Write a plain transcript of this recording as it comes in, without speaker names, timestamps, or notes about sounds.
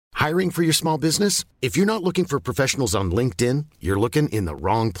Hiring for your small business? If you're not looking for professionals on LinkedIn, you're looking in the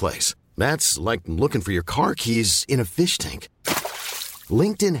wrong place. That's like looking for your car keys in a fish tank.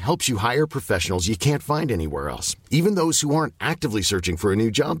 LinkedIn helps you hire professionals you can't find anywhere else, even those who aren't actively searching for a new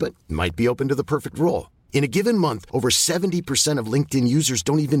job but might be open to the perfect role. In a given month, over 70% of LinkedIn users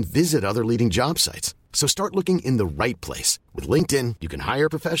don't even visit other leading job sites. So start looking in the right place. With LinkedIn, you can hire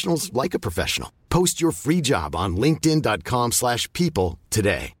professionals like a professional. Post your free job on linkedin.com/people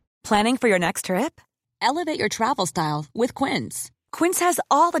today. Planning for your next trip? Elevate your travel style with Quince. Quince has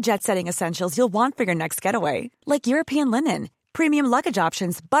all the jet-setting essentials you'll want for your next getaway, like European linen, premium luggage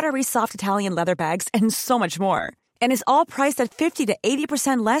options, buttery soft Italian leather bags, and so much more. And is all priced at 50 to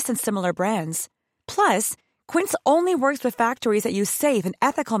 80% less than similar brands. Plus, Quince only works with factories that use safe and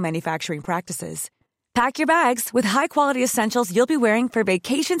ethical manufacturing practices. Pack your bags with high-quality essentials you'll be wearing for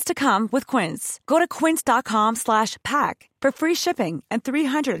vacations to come with Quince. Go to quince.com/pack for free shipping and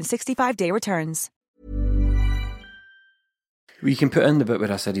 365-day returns. We can put in the bit where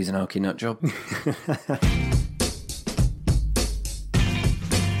I said he's an alky nut job.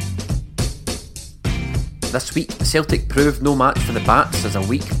 This week, Celtic proved no match for the Bats as a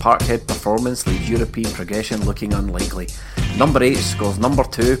weak Parkhead performance leaves European progression looking unlikely. Number 8 scores number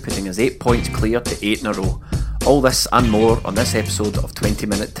 2, putting us 8 points clear to 8 in a row. All this and more on this episode of 20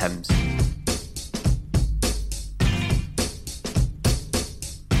 Minute Tims.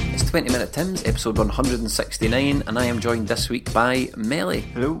 It's 20 Minute Tims, episode 169, and I am joined this week by Melly.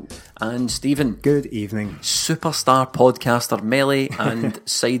 Hello. And Stephen. Good evening. Superstar podcaster Melly and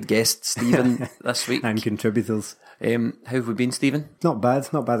side guest Stephen this week. And contributors. How have we been, Stephen? Not bad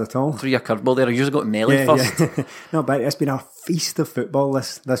at all. Threw your curveball there. I usually go to Melly first. Yeah. Not bad. It's been a feast of football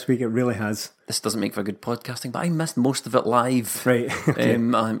this week. It really has. This doesn't make for good podcasting, but I missed most of it live. Right. I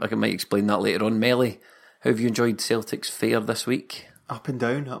might explain that later on. Melly, how have you enjoyed Celtic's fare this week? Up and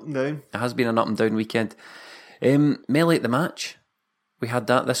down. It has been an up and down weekend. Melly at the match. We had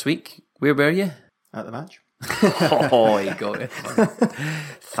that this week. Where were you? At the match. Oh, you got it.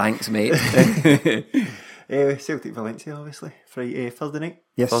 Thanks, mate. Celtic Valencia, obviously. Thursday night.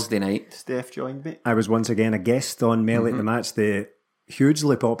 Yes. Thursday night. Steph joined me. I was once again a guest on Melly at the Match, the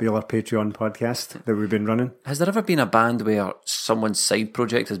hugely popular Patreon podcast that we've been running. Has there ever been a band where someone's side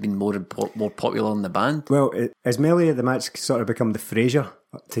project has been more popular than the band? Well, has Melly at the Match sort of become the Frasier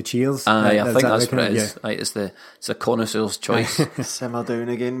to Cheers? I think that's what it is. Yeah. It's a connoisseur's choice. Simmer down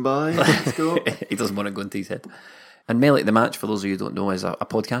again, boy. Let's go. He doesn't want to go into his head. And Melly at the Match, for those of you who don't know, is a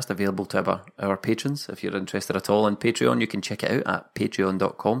podcast available to our patrons. If you're interested at all in Patreon, you can check it out at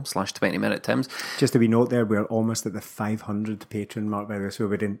patreon.com/20minutetims. Just a wee note there, we're almost at the 500 patron mark by this, so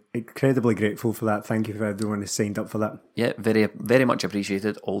we're incredibly grateful for that. Thank you for everyone who signed up for that. Yeah, very, very much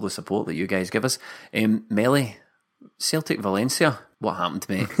appreciated, all the support that you guys give us. Melly, Celtic Valencia, what happened,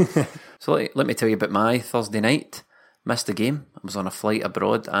 mate? So let me tell you about my Thursday night. Missed the game. I was on a flight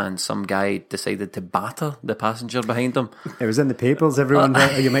abroad and some guy decided to batter the passenger behind him. It was in the papers, everyone.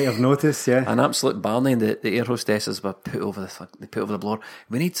 You might have noticed, yeah. An absolute Barney, and the air hostesses were put over the blower.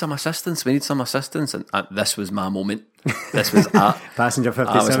 We need some assistance. And this was my moment. This was Passenger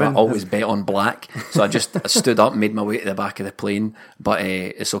 57. I always bet on black. So I just stood up and made my way to the back of the plane. But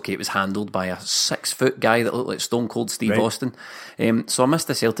it's okay, it was handled by a 6-foot guy that looked like Stone Cold Steve Austin. So I missed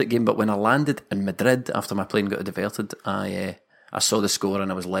the Celtic game, but when I landed in Madrid after my plane got diverted, I saw the score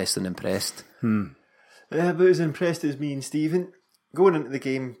and I was less than impressed. About as impressed as me and Stephen. Going into the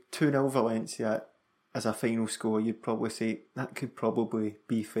game, 2-0 Valencia as a final score, you'd probably say that could probably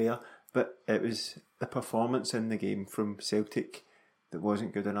be fair. But it was the performance in the game from Celtic that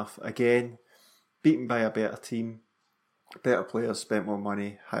wasn't good enough. Again, beaten by a better team, better players, spent more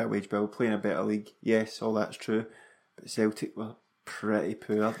money, higher wage bill, playing a better league. Yes, all that's true. But Celtic were pretty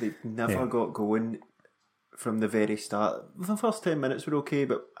poor. They never got going from the very start. The first 10 minutes were okay,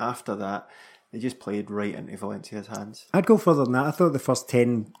 but after that, they just played right into Valencia's hands. I'd go further than that. I thought the first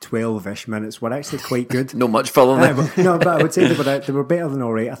 10, 12-ish minutes were actually quite good. No much further than that. No, but I would say they were better than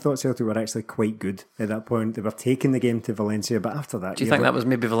all right. I thought Celtic were actually quite good at that point. They were taking the game to Valencia, but after that... Do you think that was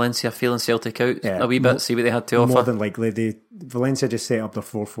maybe Valencia feeling Celtic out a wee bit, see what they had to offer? More than likely. Valencia just set up their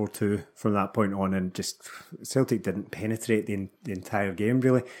 4-4-2 from that point on, and just Celtic didn't penetrate the entire game,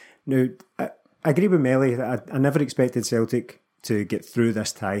 really. Now, I agree with Melly. I never expected Celtic to get through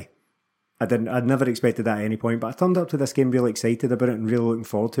this tie. I'd never expected that at any point, but I turned up to this game really excited about it and really looking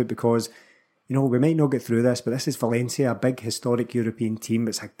forward to it because, we might not get through this, but this is Valencia, a big historic European team.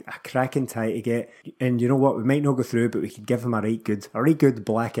 It's a cracking tie to get. And you know what? We might not go through, but we could give them a right good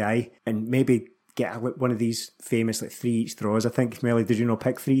black eye and maybe get one of these famous 3 each draws. I think, Melly, did you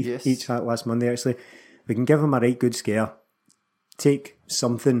pick 3 each that last Monday, actually? We can give them a right good scare. take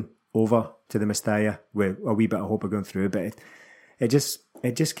something over to the Mestalla with a wee bit of hope of going through, but it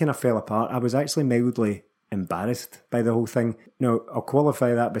just kind of fell apart. I was actually mildly embarrassed by the whole thing. Now, I'll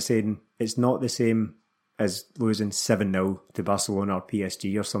qualify that by saying it's not the same as losing 7-0 to Barcelona or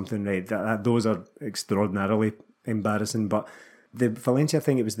PSG or something, right? Those are extraordinarily embarrassing, but the Valencia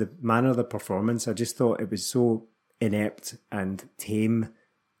thing, it was the manner of the performance. I just thought it was so inept and tame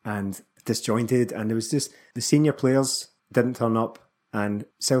and disjointed, and it was just the senior players didn't turn up, and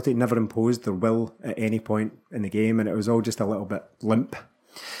Celtic never imposed their will at any point in the game, and it was all just a little bit limp.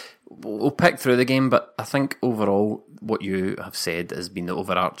 We'll pick through the game, but I think overall what you have said has been the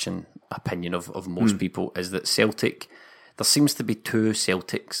overarching opinion of most people, is that Celtic, there seems to be two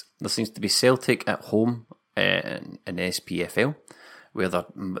Celtics. There seems to be Celtic at home in SPFL, where they're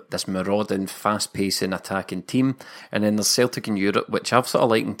this marauding, fast-pacing, attacking team, and then there's Celtic in Europe, which I've sort of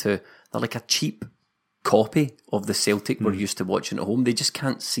likened to, they're like a cheap copy of the Celtic we're used to watching at home. They just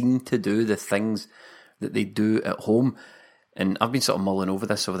can't seem to do the things that they do at home. And I've been sort of mulling over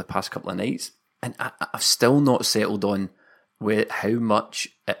this over the past couple of nights, and I've still not settled on how much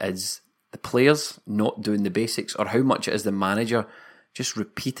it is the players not doing the basics, or how much it is the manager just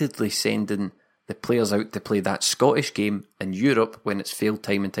repeatedly sending the players out to play that Scottish game in Europe when it's failed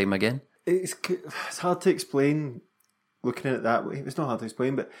time and time again. It's hard to explain looking at it that way. It's not hard to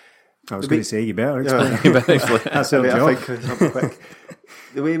explain, but I was going to say, you better explain. That's our job. I think I'll be quick.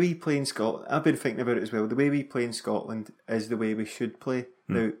 The way we play in Scotland, I've been thinking about it as well, the way we play in Scotland is the way we should play.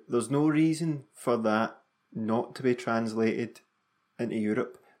 Now, there's no reason for that not to be translated into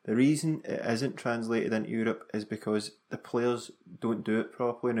Europe. The reason it isn't translated into Europe is because the players don't do it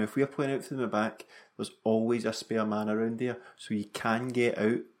properly. Now, if we're playing out from the back, there's always a spare man around there, so you can get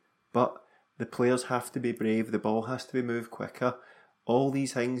out, but the players have to be brave, the ball has to be moved quicker. All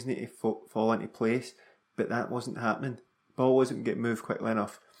these things need to fall into place, but that wasn't happening. Ball wasn't getting moved quickly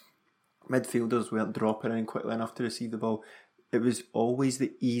enough. Midfielders weren't dropping in quickly enough to receive the ball. It was always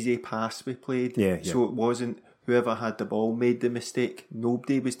the easy pass we played. So it wasn't whoever had the ball made the mistake.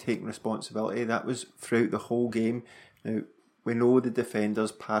 Nobody was taking responsibility. That was throughout the whole game. Now, we know the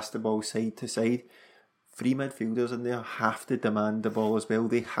defenders pass the ball side to side. Three midfielders in there have to demand the ball as well.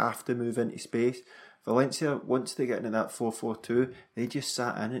 They have to move into space. Valencia, once they get into that 4-4-2, they just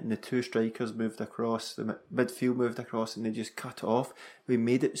sat in it and the two strikers moved across, the midfield moved across, and they just cut it off. We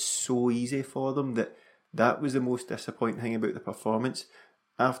made it so easy for them that was the most disappointing thing about the performance.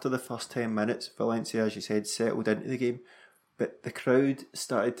 After the first 10 minutes, Valencia, as you said, settled into the game, but the crowd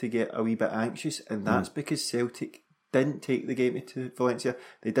started to get a wee bit anxious, and that's because Celtic didn't take the game to Valencia.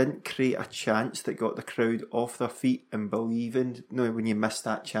 They didn't create a chance that got the crowd off their feet and believing. When you miss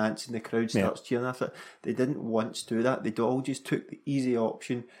that chance and the crowd starts cheering after it, they didn't once do that. They all just took the easy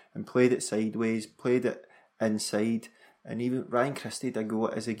option and played it sideways, played it inside. And even Ryan Christie did go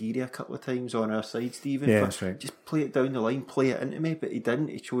at Izagiri a couple of times on our side, Stephen. Yeah, that's right. Just play it down the line, play it into me, but he didn't.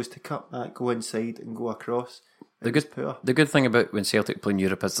 He chose to cut back, go inside and go across. The good thing about when Celtic play in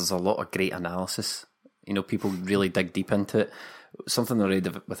Europe is there's a lot of great analysis. You know, people really dig deep into it. Something I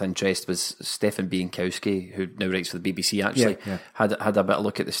read with interest was Stefan Bienkowski, who now writes for the BBC, actually had a bit of a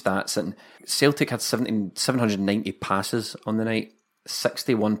look at the stats. And Celtic had 790 passes on the night.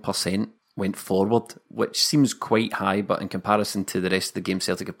 61% went forward, which seems quite high, but in comparison to the rest of the games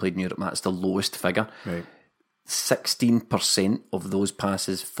Celtic have played in Europe, that's the lowest figure. Right. 16% of those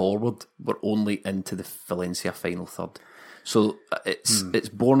passes forward were only into the Valencia final third. So it's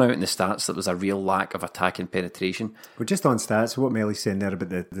borne out in the stats that there's a real lack of attacking penetration. We're just on stats. What Melly's saying there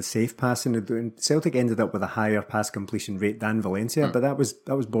about the safe passing, Celtic ended up with a higher pass completion rate than Valencia, but that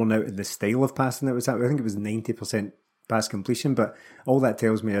was borne out in the style of passing that was at. I think it was 90% pass completion, but all that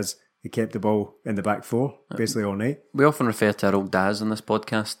tells me is they kept the ball in the back four basically all night. We often refer to our old dads on this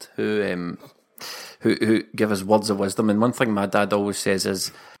podcast who give us words of wisdom, and one thing my dad always says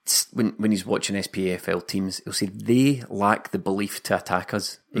is when he's watching SPFL teams, he'll say they lack the belief to attack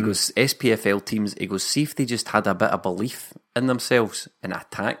us. He goes, SPFL teams, he goes, see if they just had a bit of belief in themselves and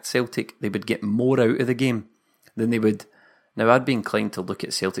attacked Celtic, they would get more out of the game than they would. Now, I'd be inclined to look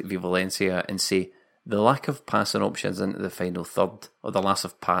at Celtic v Valencia and say the lack of passing options into the final third, or the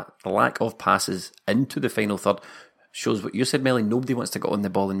lack of passes into the final third, shows what you said, Melly. Nobody wants to get on the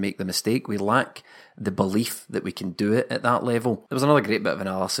ball and make the mistake. We lack the belief that we can do it at that level. There was another great bit of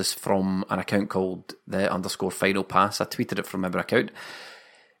analysis from an account called _final pass. I tweeted it from our account.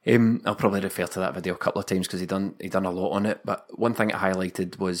 I'll probably refer to that video a couple of times because he done a lot on it. But one thing it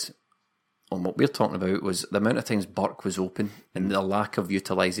highlighted was, on what we're talking about, was the amount of times Burke was open and the lack of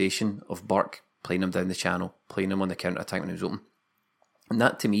utilisation of Burke, playing him down the channel, playing him on the counter-attack when he was open. And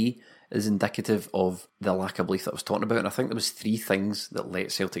that, to me, is indicative of the lack of belief that I was talking about. And I think there was 3 things that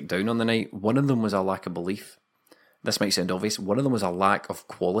let Celtic down on the night. One of them was a lack of belief. This might sound obvious. One of them was a lack of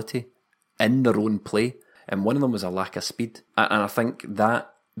quality in their own play. And one of them was a lack of speed. And I think that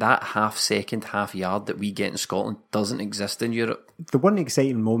half second, half yard that we get in Scotland doesn't exist in Europe. The one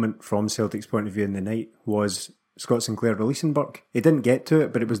exciting moment from Celtic's point of view in the night was Scott Sinclair releasing Burke. He didn't get to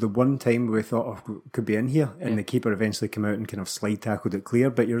it, but it was the one time we thought, oh, could be in here. And the keeper eventually came out and kind of slide tackled it clear.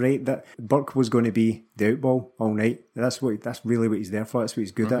 But you're right, that Burke was going to be the outball all night. That's really what he's there for. That's what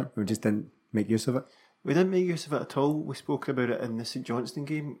he's good at. We just didn't make use of it. We didn't make use of it at all. We spoke about it in the St Johnstone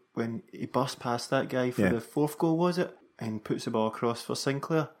game when he burst past that guy for the 4th goal, was it? And puts the ball across for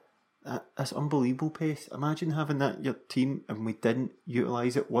Sinclair. That's unbelievable pace. Imagine having that in your team and we didn't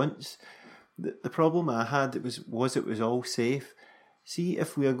utilise it once. The problem I had it was all safe. See,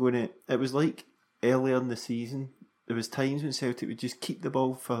 if we are going to... It was like earlier in the season, there was times when Celtic would just keep the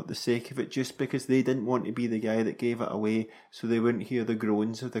ball for the sake of it, just because they didn't want to be the guy that gave it away so they wouldn't hear the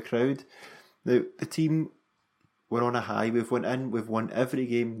groans of the crowd. The team were on a high. We've won every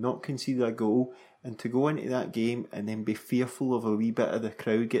game, not conceded a goal, and to go into that game and then be fearful of a wee bit of the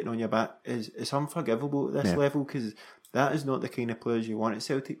crowd getting on your back is unforgivable at this level, because that is not the kind of players you want at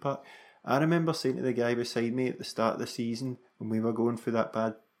Celtic Park. I remember saying to the guy beside me at the start of the season when we were going through that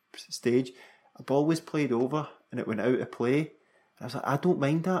bad stage, a ball was played over and it went out of play. I was like, I don't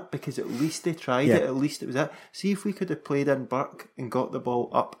mind that, because at least they tried it, at least it was that. See, if we could have played in Burke and got the ball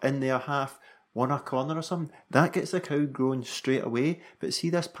up in their half, won a corner or something, that gets the crowd growing straight away. But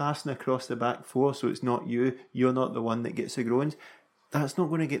see this passing across the back 4, so it's not you're not the one that gets the groans, that's not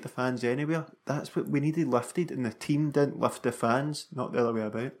going to get the fans anywhere. That's what we needed lifted, and the team didn't lift the fans, not the other way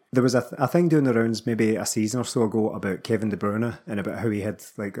about. There was a thing doing the rounds maybe a season or so ago about Kevin De Bruyne and about how he had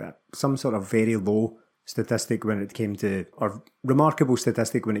like some sort of very low statistic when it came to, or remarkable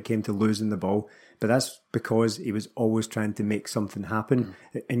statistic when it came to losing the ball, but that's because he was always trying to make something happen.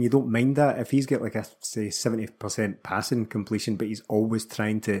 And you don't mind that if he's got like a say 70% passing completion, but he's always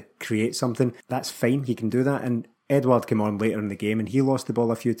trying to create something. That's fine, he can do that. And Edouard came on later in the game and he lost the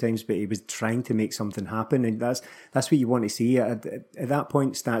ball a few times, but he was trying to make something happen, and that's what you want to see. At that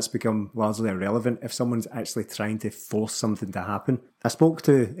point, stats become largely irrelevant if someone's actually trying to force something to happen. I spoke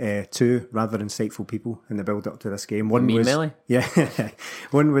to 2 rather insightful people in the build-up to this game. One was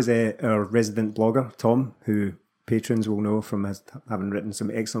our resident blogger, Tom, who patrons will know from his having written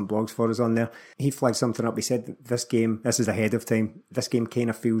some excellent blogs for us on there. He flagged something up. He said that this is ahead of time. This game kind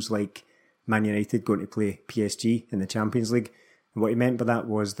of feels like Man United going to play PSG in the Champions League. And what he meant by that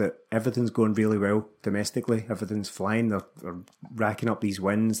was that everything's going really well domestically. Everything's flying. They're racking up these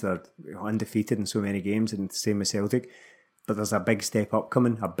wins. They're undefeated in so many games, and same with Celtic. But there's a big step up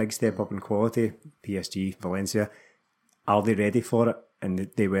coming, a big step up in quality. PSG, Valencia. Are they ready for it? And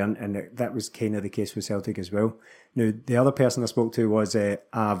they weren't. And that was kind of the case with Celtic as well. Now, the other person I spoke to was a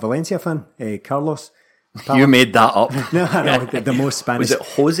Valencia fan, Carlos. You made that up. No, the most Spanish. Was it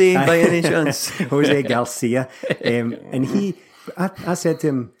Jose by any chance? Jose Garcia. And I said to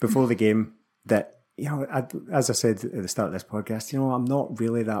him before the game that, as I said at the start of this podcast, I'm not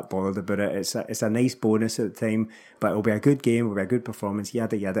really that bothered about it. It's a nice bonus at the time, but it'll be a good game, it'll be a good performance,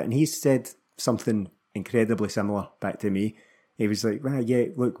 yada yada. And he said something incredibly similar back to me. He was like, well, yeah,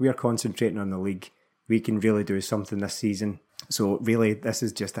 look, we're concentrating on the league. We can really do something this season. So really, this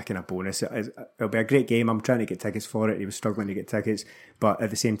is just a kind of bonus. It'll be a great game. I'm trying to get tickets for it. He was struggling to get tickets, but at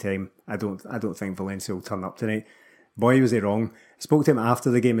the same time, I don't think Valencia will turn up tonight. Boy, was he wrong. I spoke to him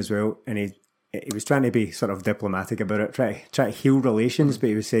after the game as well, and he was trying to be sort of diplomatic about it, try to heal relations, but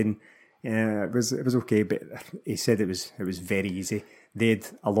he was saying, yeah, it was okay. But he said it was very easy. They had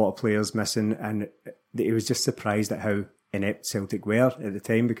a lot of players missing, and he was just surprised at how inept Celtic were at the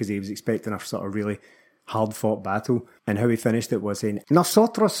time, because he was expecting a sort of really hard-fought battle, and how he finished it was saying,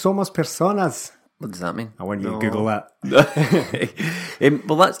 "Nosotros somos personas." What does that mean? I want you to Google that.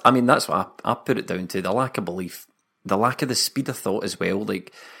 Well, that's what I put it down to: the lack of belief, the lack of the speed of thought as well.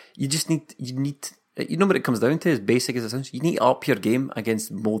 Like you need, what it comes down to, as basic as it sounds. You need to up your game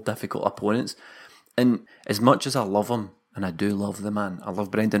against more difficult opponents. And as much as I love him, and I do love the man, I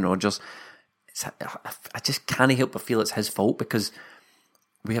love Brendan Rodgers, I just can't help but feel it's his fault, because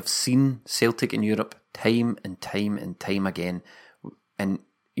we have seen Celtic in Europe time and time and time again. And,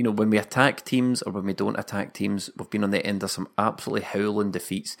 when we attack teams or when we don't attack teams, we've been on the end of some absolutely howling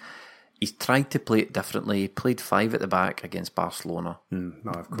defeats. He's tried to play it differently. He played 5 at the back against Barcelona. Of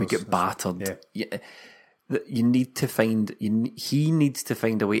course. We get battered. Yeah. He needs to find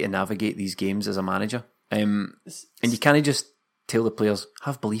a way to navigate these games as a manager. And you can't just tell the players,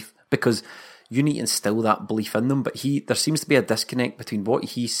 have belief, because you need to instill that belief in them. But there seems to be a disconnect between what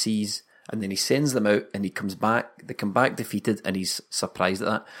he sees and then he sends them out and he comes back. They come back defeated and he's surprised at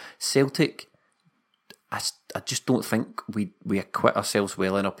that. Celtic, I just don't think we acquit ourselves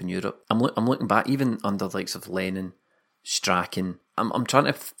well enough in Europe. I'm looking back, even under the likes of Lennon, Strachan. I'm trying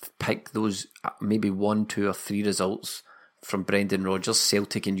to pick those maybe 1, 2 or 3 results from Brendan Rodgers,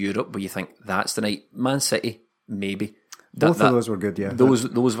 Celtic in Europe, where you think that's the night. Man City, maybe. Both of those were good, yeah.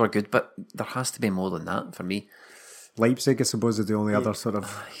 Those were good, but there has to be more than that for me. Leipzig, I suppose, is the only other sort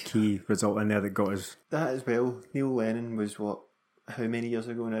of key result in there that got us. That as well. Neil Lennon was how many years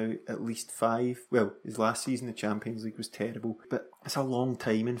ago now? At least 5. Well, his last season, the Champions League was terrible, but it's a long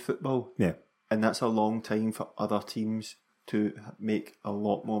time in football. Yeah. And that's a long time for other teams to make a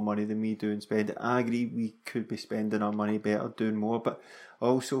lot more money than we do and spend it. I agree we could be spending our money better, doing more, but I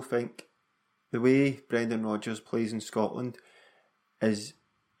also think the way Brendan Rodgers plays in Scotland is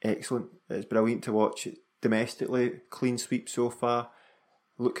excellent. It's brilliant to watch. Domestically, clean sweep so far.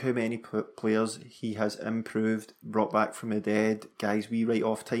 Look how many players he has improved, brought back from the dead, guys we write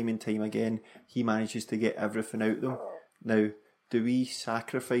off time and time again. He manages to get everything out of them. Now, do we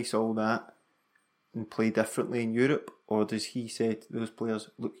sacrifice all that and play differently in Europe? Or does he say to those players,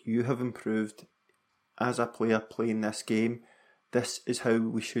 look, you have improved as a player playing this game. This is how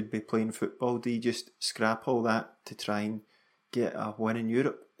we should be playing football. Do you just scrap all that to try and get a win in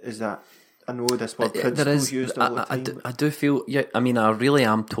Europe? Is that... I know this word principles used all the time. I do feel, I really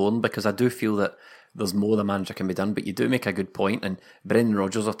am torn because I do feel that there's more the manager can be done, but you do make a good point, and Brendan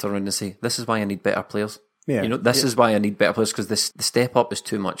Rodgers will turn around and say, this is why I need better players. Yeah. This is why I need better players, because the step up is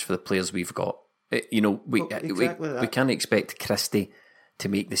too much for the players we've got. We can't expect Christie to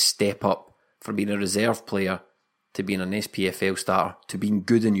make the step up from being a reserve player to being an SPFL starter to being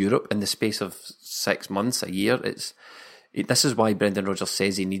good in Europe in the space of 6 months, a year. This is why Brendan Rodgers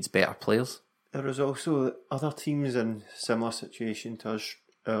says he needs better players. There is also other teams in similar situation to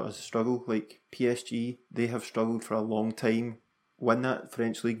us struggle, like PSG. They have struggled for a long time. Win that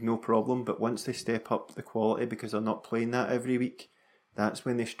French league, no problem, but once they step up the quality because they're not playing that every week, that's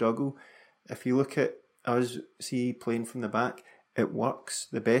when they struggle. If you look at us, playing from the back, it works.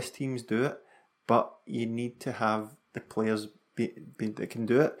 The best teams do it, but you need to have the players that can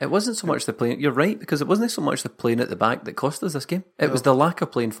do it. It wasn't so much the playing. You're right, because it wasn't so much the playing at the back that cost us this game. It was the lack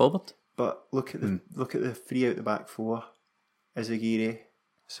of playing forward. But look at the 3 out the back 4: Izagiri,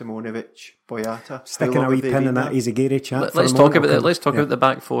 Simonovic, Boyata. Sticking a wee pin in that Izagiri chat. Let's talk about that. Let's talk about the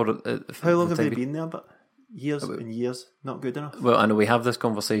back 4. How long have they been there? But years and years, not good enough. Well, I know we have this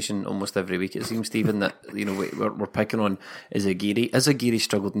conversation almost every week. It seems, Stephen, that we're picking on Izagiri. Izagiri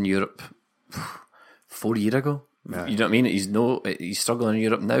struggled in Europe 4 years ago. Yeah. You know what I mean? He's struggling in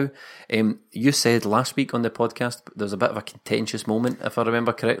Europe now. You said last week on the podcast there's a bit of a contentious moment, if I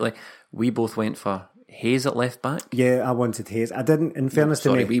remember correctly. We both went for Hayes at left back. Yeah, I wanted Hayes. I didn't. In fairness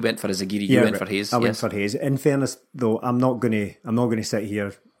to me, we went for Izagiri. You went for Hayes. I went for Hayes. In fairness, though, I'm not going to sit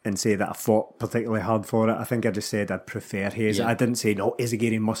here and say that I fought particularly hard for it. I think I just said I'd prefer Hayes. Yeah. I didn't say no,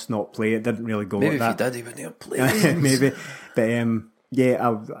 Izagiri must not play. It didn't really go maybe like that. Maybe if he did, he wouldn't have played. Maybe, but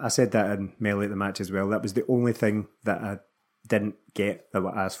yeah, I said that in Melee at the match as well. That was the only thing that I didn't get that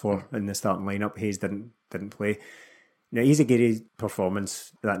I asked for in the starting lineup. Hayes didn't play. Now, Izagiri's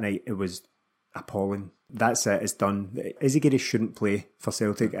performance that night, it was appalling. That's it, it's done. Izagiri shouldn't play for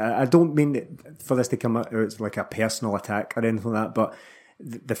Celtic. I don't mean for this to come out as like a personal attack or anything like that, but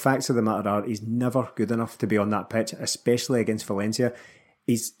the facts of the matter are he's never good enough to be on that pitch, especially against Valencia.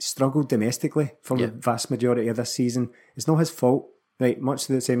 He's struggled domestically for the vast majority of this season. It's not his fault. Right, much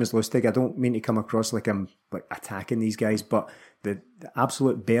the same as Lustig. I don't mean to come across like I'm attacking these guys, but the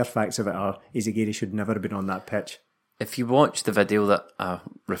absolute bare facts of it are Izagiri should never have been on that pitch. If you watch the video that I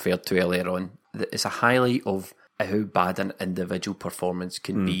referred to earlier on, it's a highlight of how bad an individual performance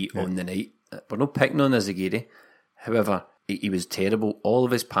can be on the night. We're not picking on Izagiri. However, he was terrible. All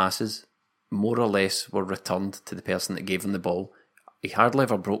of his passes, more or less, were returned to the person that gave him the ball. He hardly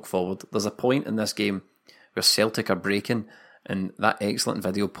ever broke forward. There's a point in this game where Celtic are breaking, and that excellent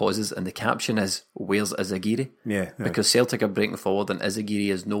video pauses, and the caption is, "Where's Izagiri?" Yeah. Because Celtic are breaking forward and Izagiri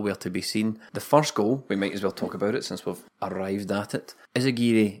is nowhere to be seen. The first goal, we might as well talk about it since we've arrived at it.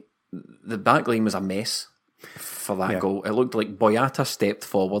 Izagiri, the back line was a mess for that goal. It looked like Boyata stepped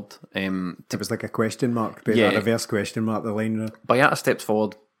forward. It was like a question mark, but a reverse question mark, the line. Boyata steps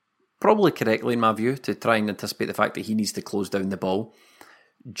forward, probably correctly in my view, to try and anticipate the fact that he needs to close down the ball.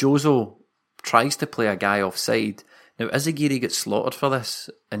 Jozo tries to play a guy offside. Now, Izagiri gets slaughtered for this,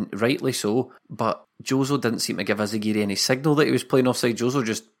 and rightly so, but Jozo didn't seem to give Izagiri any signal that he was playing offside. Jozo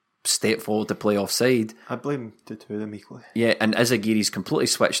just step forward to play offside. I blame the two of them equally. Yeah, and Izagiri's completely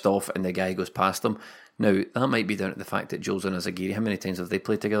switched off and the guy goes past him. Now, that might be down to the fact that Jozo and Izagiri, how many times have they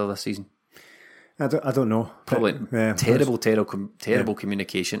played together this season? I don't know. Probably terrible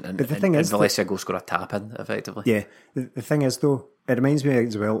communication, and the thing is Valencia go score a tap in, effectively. Yeah, the thing is though, it reminds me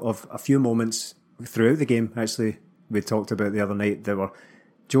as well of a few moments throughout the game, actually, we talked about the other night. There were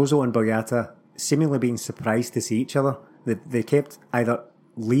Jozo and Boyata seemingly being surprised to see each other. They kept either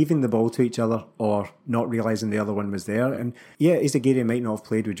leaving the ball to each other or not realising the other one was there. And yeah, Izagiri might not have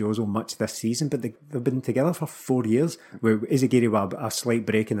played with Jozo much this season, but they've been together for 4 years, where Izagiri with a slight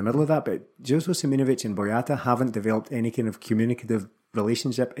break in the middle of that. But Jozo Simunovic and Boyata haven't developed any kind of communicative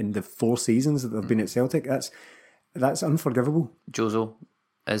relationship in the 4 seasons that they've been at Celtic. That's unforgivable. Jozo,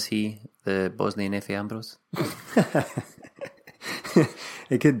 is he the Bosnian Efe Ambrose?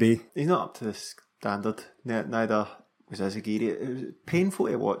 It could be. He's not up to the standard. Neither was Izagiri. It was painful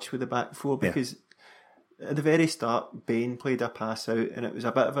to watch with the back four because at the very start, Bain played a pass out and it was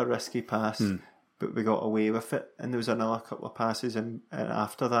a bit of a risky pass, but we got away with it. And there was another couple of passes and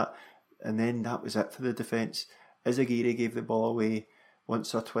after that, and then that was it for the defence. Izagiri gave the ball away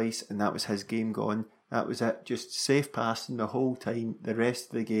once or twice and that was his game gone. That was it. Just safe passing the whole time. The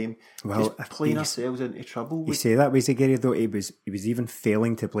rest of the game, just playing ourselves into trouble. You say that with Izagiri though, he was even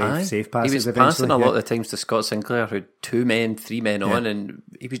failing to play safe passes. He was eventually. passing a lot of the times to Scott Sinclair, who had 2 men, 3 men on, and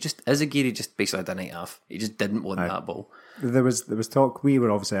he was just Izagiri just basically had a night off. He just didn't want that ball. There was talk. We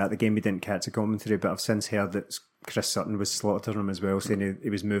were obviously at the game. We didn't catch the commentary, but I've since heard that Chris Sutton was slaughtering him as well, saying he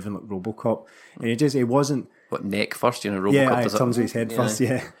was moving like RoboCop, and he wasn't. What, neck first? RoboCop does it? Turns his head first.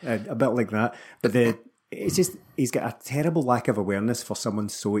 Yeah, a bit like that. But it's just he's got a terrible lack of awareness for someone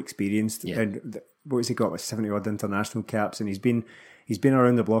so experienced. Yeah. And what has he got? Like 70 odd international caps, and he's been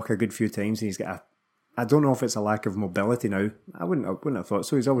around the block a good few times, and he's got I don't know if it's a lack of mobility now. I wouldn't have thought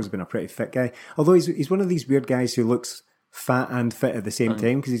so. He's always been a pretty fit guy. Although he's one of these weird guys who looks fat and fit at the same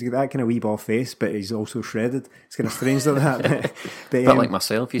time because he's got that kind of wee ball face, but he's also shredded. It's kind of strange like that. But, a bit like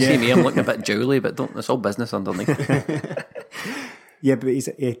myself. You see me, I'm looking a bit jowly, but it's all business underneath. Yeah, but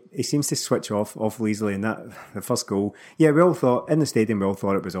he seems to switch off easily, and that the first goal. Yeah, we all thought in the stadium it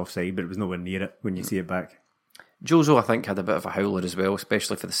was offside, but it was nowhere near it when you see it back. Jozo, I think, had a bit of a howler as well,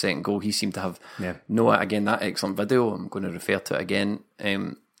 especially for the second goal. He seemed to have that excellent video. I'm going to refer to it again.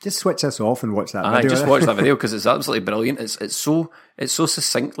 Just switch this off and watch that video. Just watch that video because it's absolutely brilliant. It so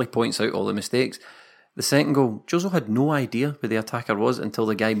succinctly points out all the mistakes. The second goal, Jozo had no idea where the attacker was until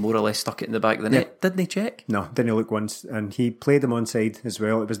the guy more or less stuck it in the back of the net. Didn't he check? No, didn't look once. And he played him onside as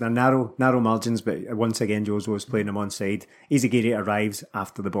well. It was narrow margins, but once again, Jozo was playing him onside. Izagiri arrives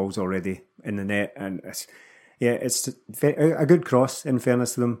after the ball's already in the net. And it's a good cross, in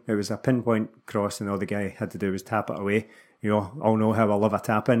fairness to them. It was a pinpoint cross, and all the guy had to do was tap it away. All know how I love a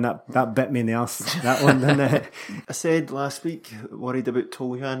tap in. That bit me in the arse, that one, didn't it? I said last week, worried about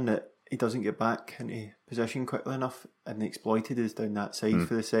Toljan, that he doesn't get back into position quickly enough, and they exploited us down that side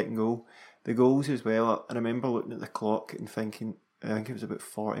for the second goal. The goals as well, I remember looking at the clock and thinking, I think it was about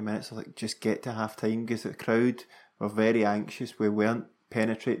 40 minutes, I was like, just get to half time, because the crowd were very anxious. We weren't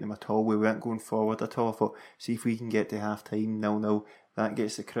penetrating them at all, we weren't going forward at all. I thought, see if we can get to half time, 0-0, that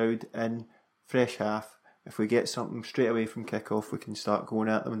gets the crowd in, fresh half. If we get something straight away from kick-off, we can start going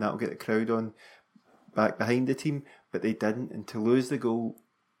at them, and that'll get the crowd on back behind the team. But they didn't, and to lose the goal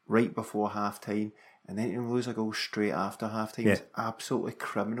right before half-time, and then to lose a goal straight after half-time is absolutely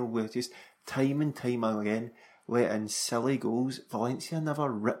criminal. We're just time and time again let in silly goals. Valencia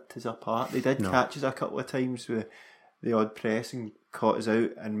never ripped us apart. They did catch us a couple of times with the odd press and caught us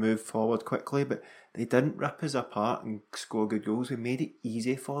out and moved forward quickly, but they didn't rip us apart and score good goals. We made it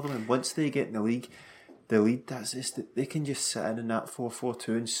easy for them, and once they get in the lead, that's just that they can just sit in that 4-4-2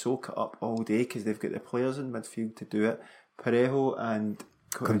 and soak it up all day because they've got the players in midfield to do it. Parejo and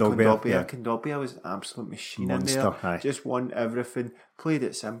Kondogbia was an absolute machine monster, in there. Just won everything, played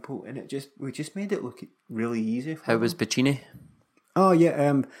it simple, and we just made it look really easy. How was Piccini? Oh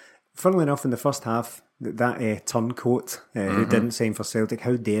yeah, funnily enough, in the first half, that turncoat who didn't sign for Celtic,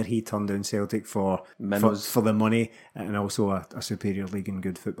 how dare he turn down Celtic for the money and also a superior league and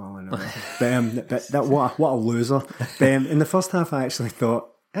good football. But what a loser. In the first half, I actually thought,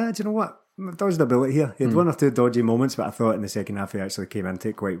 do you know what? Dodged the bullet here. He had one or two dodgy moments, but I thought in the second half he actually came into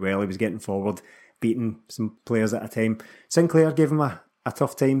it quite well. He was getting forward, beating some players at a time. Sinclair gave him a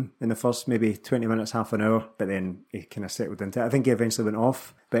tough time in the first maybe 20 minutes, half an hour, but then he kind of settled into it. I think he eventually went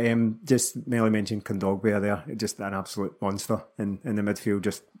off. But just Melly mentioned Kondogbia there, just an absolute monster in the midfield,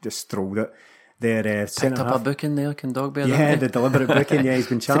 just strolled it. Their Picked centre up half. a booking there, Kindogbear. Yeah, the deliberate booking. Yeah, he's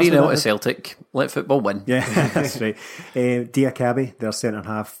been charged. 3-0 with to that. Celtic. Let football win. Yeah, that's right. Diakabi, their centre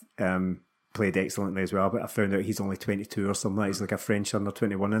half, played excellently as well, but I found out he's only 22 or something. He's like a French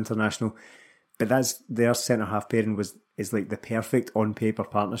under-21 international. But that's their centre half pairing is like the perfect on paper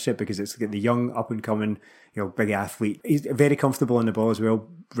partnership, because it's got the young up and coming, big athlete. He's very comfortable on the ball as well,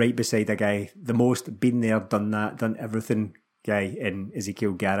 right beside a guy, the most been there, done that, done everything guy in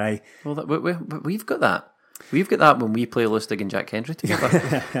Ezekiel Garay. Well, we've got that. We've got that when we play Lustig and Jack Hendry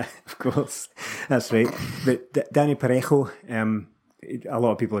together. Of course, that's right. But Danny Parejo, a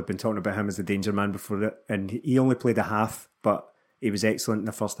lot of people had been talking about him as the danger man before it, and he only played a half, but he was excellent in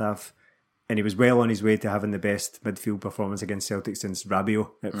the first half. And he was well on his way to having the best midfield performance against Celtic since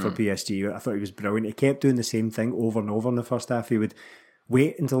Rabiot for PSG. I thought he was brilliant. He kept doing the same thing over and over in the first half. He would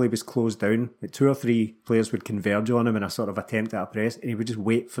wait until he was closed down. Like 2 or 3 players would converge on him in a sort of attempt at a press, and he would just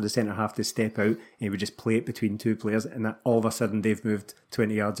wait for the centre half to step out, and he would just play it between 2 players, and that all of a sudden they've moved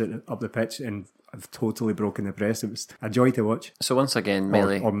 20 yards up the pitch and have totally broken the press. It was a joy to watch. So once again,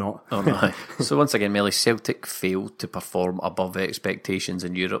 Melly... Or not. Oh, no. So once again, Melly, Celtic failed to perform above expectations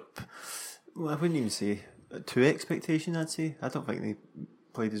in Europe. Well, I wouldn't even say to expectation, I'd say. I don't think they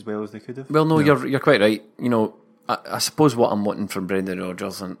played as well as they could have. Well, no. You're quite right. I suppose what I'm wanting from Brendan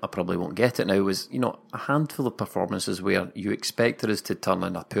Rodgers, and I probably won't get it now, is, a handful of performances where you expected us to turn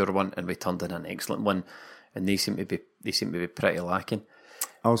in a poor one and we turned in an excellent one, and they seem to be pretty lacking.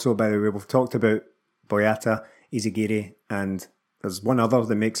 Also, by the way, we've talked about Boyata, Izagiri, and there's one other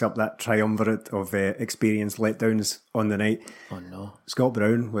that makes up that triumvirate of experienced letdowns on the night. Oh no. Scott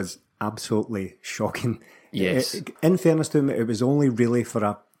Brown was absolutely shocking. Yes. In fairness to him, it was only really for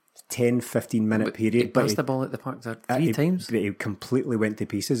a 10-15 minute period. He burst the ball at the park there 3 times. But he completely went to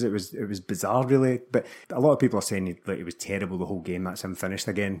pieces. It was bizarre, really. But a lot of people are saying that he was terrible the whole game. That's him finished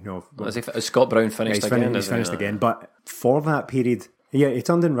again. As if Scott Brown finished again. He's finished again. But for that period, yeah, he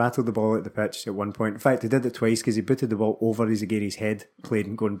turned and rattled the ball at the pitch at one point. In fact, he did it twice because he booted the ball over Izagiri's head,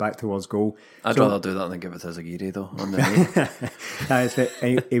 played going back towards goal. I'd rather do that than give it to Izagiri, though, on the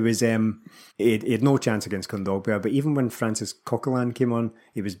night. He was he had no chance against Kondogbia, but even when Francis Coquelin came on,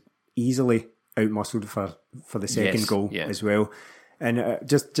 he was easily outmuscled for the second goal as well. And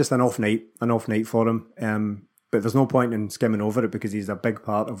just an off night for him. But there's no point in skimming over it, because he's a big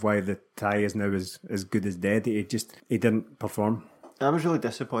part of why the tie is now as good as dead. He didn't perform. I was really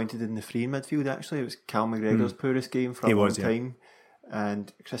disappointed in the free midfield, actually. It was Cal McGregor's poorest game for a long time.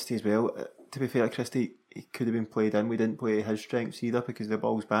 And Christie as well. To be fair, Christie, he could have been played in. We didn't play his strengths either because the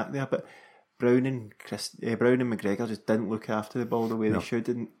ball's back there. But Brown and McGregor just didn't look after the ball the way they should.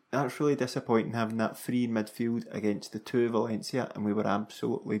 And that's really disappointing, having that free midfield against the 2 Valencia, and we were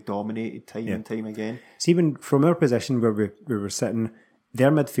absolutely dominated time and time again. See, even from our position where we were sitting, their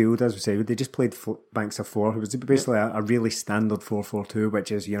midfield, as we said, they just played banks of 4. It was basically a really standard 4-4-2,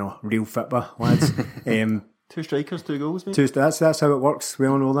 which is, real football, lads. 2 strikers, 2 goals, mate. That's how it works. We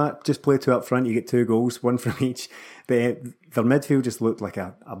all know that. Just play 2 up front, you get 2 goals, 1 from each. But their midfield just looked like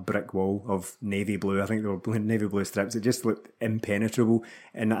a brick wall of navy blue. I think they were blue, navy blue strips. It just looked impenetrable.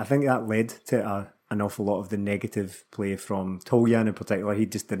 And I think that led to an awful lot of the negative play from Toljan in particular. He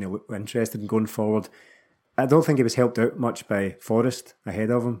just didn't look interested in going forward. I don't think he was helped out much by Forrest ahead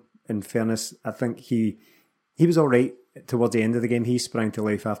of him. In fairness, I think he was all right towards the end of the game. He sprang to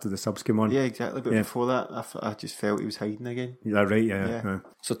life after the subs came on. Yeah, exactly. But before that, I just felt he was hiding again. Yeah, right, yeah.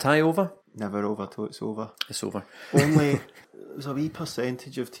 So tie over? Never over till it's over. It's over. Only, there's a wee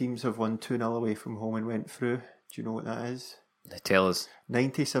percentage of teams have won 2-0 away from home and went through. Do you know what that is? Tell us.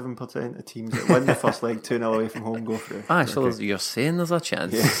 97% of teams that win the first leg 2-0 away from home go through. So you're saying there's a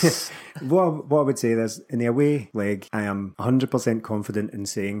chance. Yeah. What I would say is, in the away leg, I am 100% confident in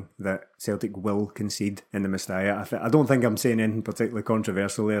saying that Celtic will concede in the Mestalla. I don't think I'm saying anything particularly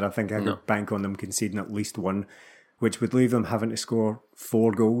controversial there. I think I could bank on them conceding at least 1, which would leave them having to score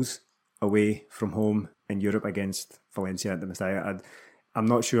 4 goals away from home in Europe against Valencia at the Mestalla. I'm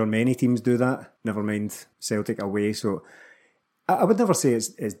not sure many teams do that, never mind Celtic away, so I would never say it's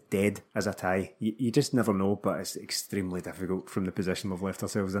dead as a tie. You just never know, but it's extremely difficult from the position we've left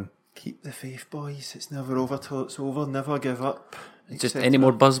ourselves in. Keep the faith, boys. It's never over till it's over. Never give up. Just any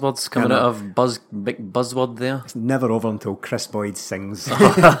more buzzwords coming out of big buzzword there? It's never over until Chris Boyd sings.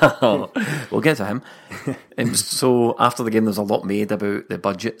 We'll get to him. So after the game, there's a lot made about the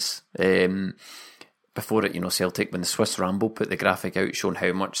budgets. Before it, Celtic, when the Swiss Ramble put the graphic out showing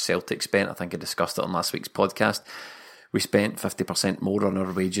how much Celtic spent, I think I discussed it on last week's podcast, we spent 50% more on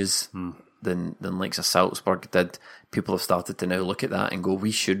our wages than likes of Salzburg did. People have started to now look at that and go,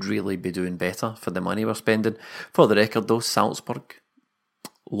 we should really be doing better for the money we're spending. For the record though, Salzburg,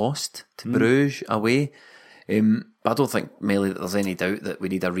 lost to Bruges away. But I don't think, Melly, that there's any doubt that we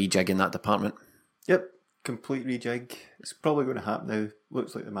need a rejig in that department. Yep, complete rejig. It's probably going to happen now.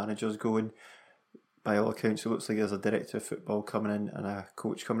 Looks like the manager's going. By all accounts, it looks like there's a director of football coming in and a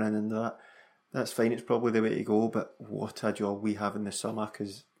coach coming in and that. That's fine, it's probably the way to go, but what a job we have in the summer,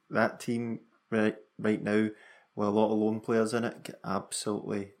 because that team right now, with a lot of lone players in it, get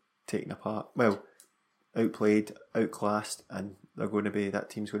absolutely taken apart. Well, outplayed, outclassed, and that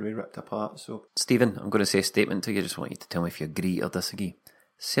team's going to be ripped apart. So, Stephen, I'm going to say a statement to you. I just want you to tell me if you agree or disagree.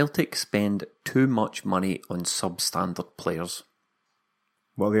 Celtic spend too much money on substandard players.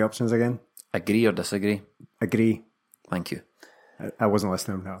 What are the options again? Agree or disagree? Agree. Thank you. I wasn't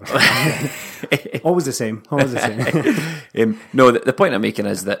listening. No. Always the same. No, the point I'm making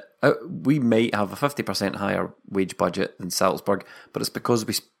is that we might have a 50% higher wage budget than Salzburg, but it's because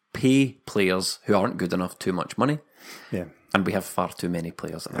we pay players who aren't good enough too much money. Yeah. And we have far too many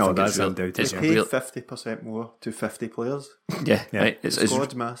players. That's undoubted. It's paid 50% more to 50 players. Yeah. Right. The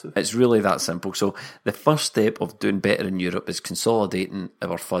squad's massive. It's really that simple. So the first step of doing better in Europe is consolidating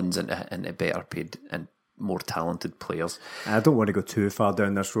our funds into better paid and more talented players. I don't want to go too far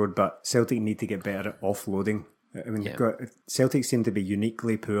down this road, but Celtic need to get better at offloading. I mean, Celtic seem to be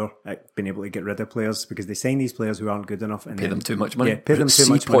uniquely poor at being able to get rid of players because they sign these players who aren't good enough and pay them too much money. Yeah, pay them too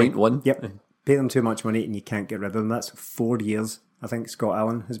much money. C.1. Yep, pay them too much money and you can't get rid of them. That's 4 years. I think Scott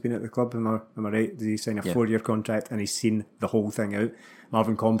Allen has been at the club. Am I right? Did he sign a 4-year contract and he's seen the whole thing out?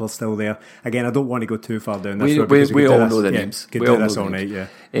 Marvin Campbell's still there. Again, I don't want to go too far down this road. We all know the names. Could do this all night, yeah.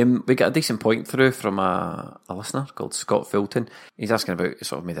 We got a decent point through from a listener called Scott Fulton. He's asking about, it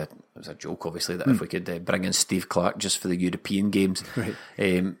was a joke obviously, that if we could bring in Steve Clarke just for the European games.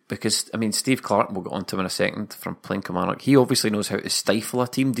 Right. Because, I mean, Steve Clarke, we'll get on to him in a second, from playing Kilmarnock, he obviously knows how to stifle a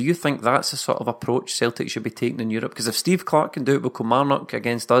team. Do you think that's the sort of approach Celtic should be taking in Europe? Because if Steve Clarke can do it with Kilmarnock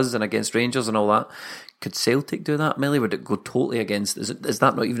against us and against Rangers and all that, could Celtic do that, Melly? Would it go totally against? Is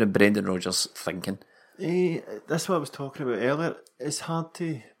that not even in Brendan Rodgers' thinking? That's what I was talking about earlier. It's hard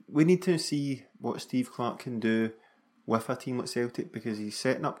to. We need to see what Steve Clarke can do with a team like Celtic because he's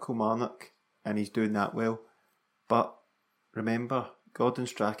setting up Kilmarnock and he's doing that well. But remember, Gordon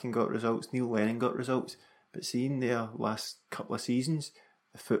Strachan got results, Neil Lennon got results, but seeing their last couple of seasons,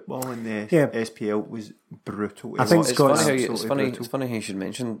 the football in the SPL was brutal. I think it's funny how you should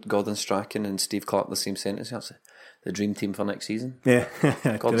mention Gordon Strachan and Steve Clarke in the same sentence. That's the dream team for next season. Yeah.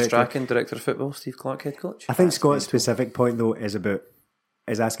 Gordon Strachan, director of football, Steve Clarke, head coach. I think Scott's specific point though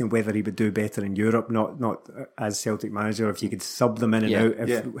is asking whether he would do better in Europe, not as Celtic manager, if you could sub them in and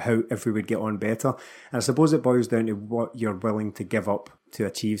out, if we would get on better. And I suppose it boils down to what you're willing to give up to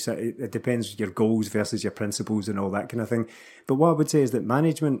achieve. So it depends your goals versus your principles and all that kind of thing. But what I would say is that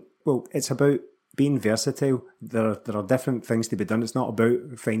management, well, it's about being versatile. There are different things to be done. It's not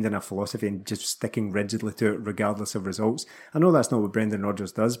about finding a philosophy and just sticking rigidly to it regardless of results. I know that's not what Brendan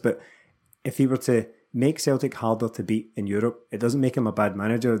Rodgers does, but if he were to make Celtic harder to beat in Europe, it doesn't make him a bad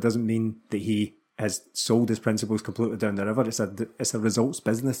manager. It doesn't mean that he has sold his principles completely down the river. It's a results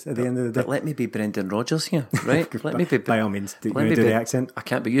business at the end of the day. But let me be Brendan Rodgers here, right? Let me be. By all means, do the accent? I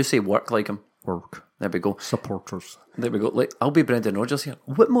can't, but you say work like him. Work. There we go. Supporters. There we go. I'll be Brendan Rodgers here.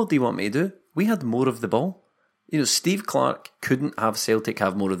 What more do you want me to do? We had more of the ball. Steve Clarke couldn't have Celtic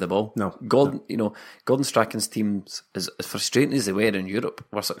have more of the ball. No. Gordon Strachan's teams, as frustrating as they were in Europe,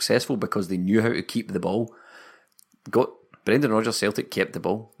 were successful because they knew how to keep the ball. Brendan Rodgers' Celtic kept the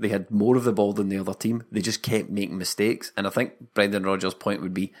ball. They had more of the ball than the other team. They just kept making mistakes. And I think Brendan Rodgers' point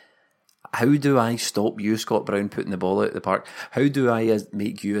would be, how do I stop you, Scott Brown, putting the ball out of the park? How do I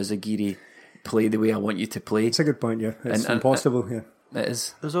make you, as a Aguirre, play the way I want you to play? It's a good point, yeah. It's impossible, yeah. It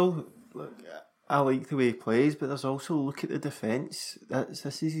is. I like the way he plays, but there's also, look at the defence.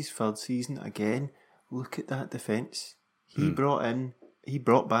 This is his third season again. Look at that defence. He brought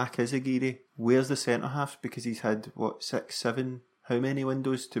back Aguirre. Where's the centre-halves? Because he's had, 6, 7, how many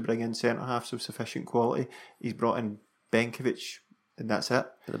windows to bring in centre-halves of sufficient quality? He's brought in Benkovic, and that's it.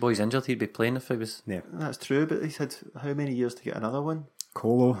 But the boy's injured, he'd be playing if he was... Yeah. That's true, but he's had how many years to get another one?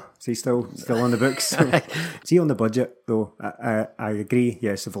 Colo, is he still on the books? Is he on the budget, though? I agree,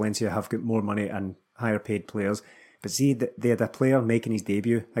 yes, Valencia have got more money and higher paid players. But see, they had a player making his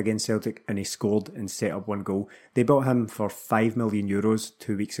debut against Celtic and he scored and set up one goal. They bought him for €5 million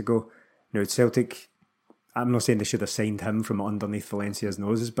 2 weeks ago. Now, Celtic, I'm not saying they should have signed him from underneath Valencia's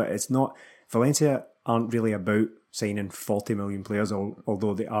noses, but it's not. Valencia aren't really about signing 40 million players,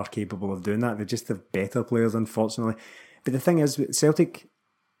 although they are capable of doing that. They just have better players, unfortunately. But the thing is, Celtic,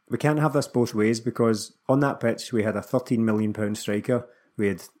 we can't have this both ways because on that pitch we had a £13 million striker. We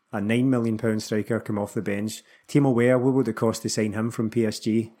had a £9 million striker come off the bench. Timo Weah, what would it cost to sign him from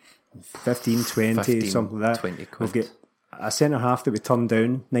PSG? 15, 20, something like that. 20 quid. We've got a centre-half that we turned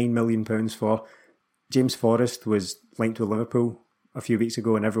down £9 million for. James Forrest was linked with Liverpool a few weeks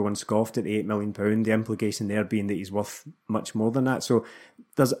ago and everyone scoffed at £8 million. The implication there being that he's worth much more than that. So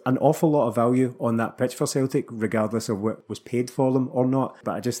there's an awful lot of value on that pitch for Celtic, regardless of what was paid for them or not.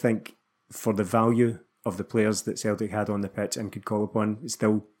 But I just think for the value of the players that Celtic had on the pitch and could call upon, it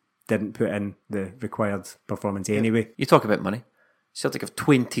still didn't put in the required performance anyway. You talk about money. Celtic have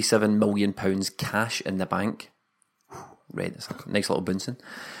 £27 million cash in the bank. Right, that's a nice little bouncing.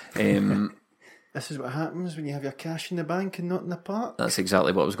 This is what happens when you have your cash in the bank and not in the park. That's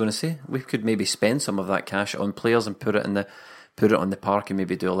exactly what I was going to say. We could maybe spend some of that cash on players and put it on the park and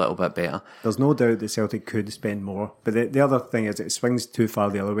maybe do a little bit better. There's no doubt that Celtic could spend more. But the other thing is it swings too far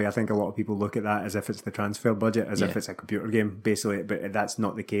the other way. I think a lot of people look at that as if it's the transfer budget, as if it's a computer game, basically. But that's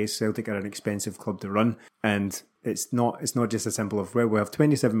not the case. Celtic are an expensive club to run. And it's not just as simple of, well, we have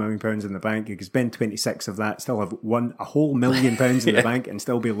 £27 million in the bank. You can spend 26 of that, still have a whole £1 million in the bank and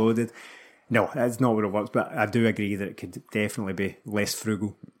still be loaded. No, that's not what it works, but I do agree that it could definitely be less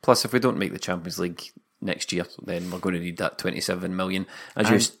frugal. Plus, if we don't make the Champions League next year, then we're going to need that 27 million.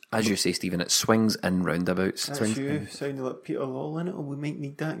 As you say, Stephen, it swings in roundabouts. That's you sounding like Peter Law in it. Oh, we might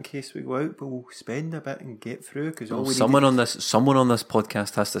need that in case we go out, but we'll spend a bit and get through. Because someone on this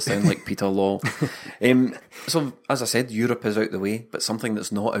podcast has to sound like Peter Law. So, as I said, Europe is out the way, but something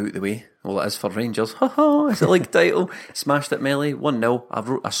that's not out the way, well, it is for Rangers. It's a league title. Smashed at Melee, 1-0. I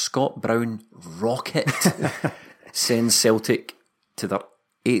wrote a Scott Brown rocket sends Celtic to their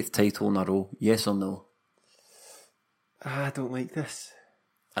 8th title in a row. Yes or no? I don't like this.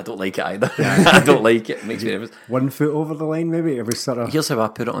 I don't like it either. I don't like it. It makes me nervous. 1 foot over the line, maybe? It was sort of... Here's how I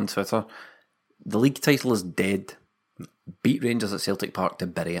put it on Twitter. The league title is dead. Beat Rangers at Celtic Park to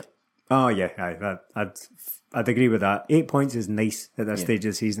bury it. Oh, yeah. I'd agree with that. 8 points is nice at this stage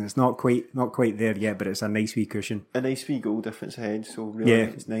of the season. It's not quite there yet, but it's a nice wee cushion. A nice wee goal difference ahead, so really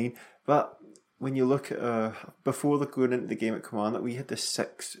it's 9. But when you look at... before going into the game at Kilmarnock, we had the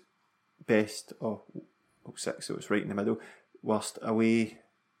 6th best... six, so it's right in the middle. Worst away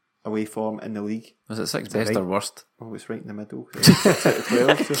form in the league. Was it 6th best or worst? Oh, it's right in the middle. 6 out of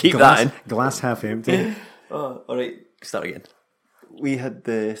 12. So Keep that in. Glass half empty. Oh, all right. Start again. We had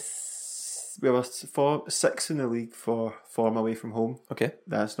we were 6th in the league for form away from home. Okay.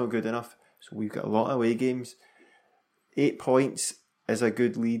 That's not good enough. So we've got a lot of away games. 8 points is a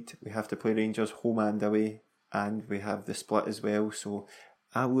good lead. We have to play Rangers home and away, and we have the split as well. So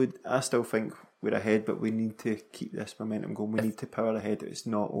I still think we're ahead, but we need to keep this momentum going. We need to power ahead. It's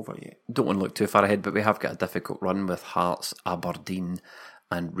not over yet. Don't want to look too far ahead, but we have got a difficult run with Hearts, Aberdeen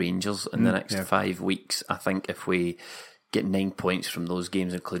and Rangers in the next 5 weeks. I think if we get 9 points from those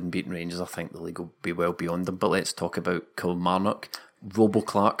games, including beating Rangers, I think the league will be well beyond them. But let's talk about Kilmarnock. Robo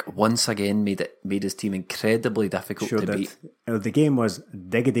Clark once again made his team incredibly difficult to beat. The game was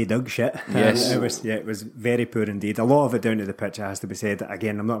diggity dug shit. Yes, it was very poor indeed. A lot of it down to the pitch, it has to be said.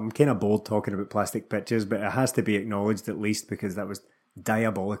 Again, I'm kind of bold talking about plastic pitches, but it has to be acknowledged at least because that was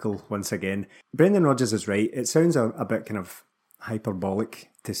diabolical once again. Brendan Rodgers is right. It sounds a bit kind of hyperbolic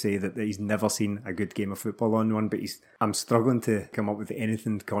to say that he's never seen a good game of football on one, but I'm struggling to come up with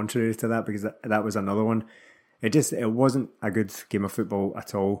anything contrary to that because that was another one. It wasn't a good game of football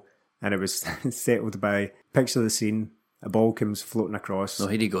at all, and it was settled by picture the scene. A ball comes floating across. No,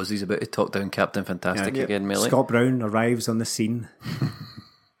 here he goes. He's about to talk down Captain Fantastic again, Melee. Scott Brown arrives on the scene.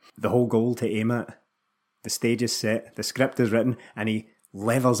 The whole goal to aim at. The stage is set. The script is written, and he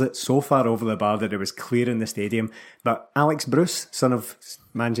levels it so far over the bar that it was clear in the stadium. But Alex Bruce, son of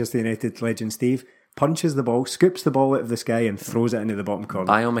Manchester United legend Steve, punches the ball, scoops the ball out of the sky, and throws it into the bottom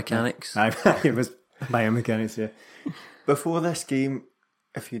corner. Biomechanics. It was biomechanics, yeah. Before this game,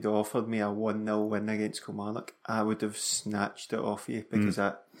 if you'd offered me a 1-0 win against Kilmarnock, I would have snatched it off you because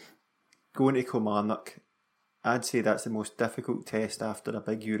going to Kilmarnock, I'd say that's the most difficult test after a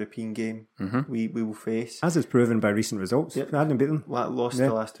big European game we will face. As is proven by recent results. Yep. I hadn't beaten. Lost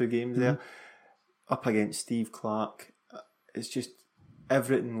the last 2 games there. Up against Steve Clarke. It's just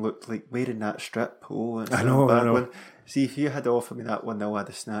everything looked like wearing that strip. I know. See, if you had offered me that 1-0, I'd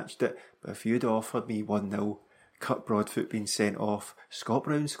have snatched it. But if you'd offered me 1-0, Kurt Broadfoot being sent off, Scott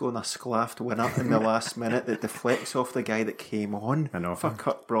Brown scoring a sclaffed winner in the last minute that deflects off the guy that came on for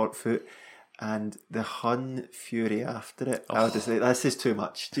Kurt Broadfoot, and the Hun fury after it. I would just say, this is too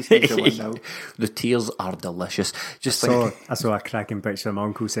much. Just need to 1-0. The tears are delicious. I saw a cracking picture. My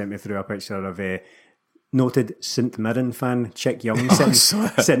uncle sent me through a picture of noted St Mirren fan Chick Young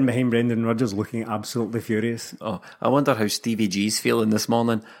sitting behind Brendan Rodgers looking absolutely furious. I wonder how Stevie G's feeling this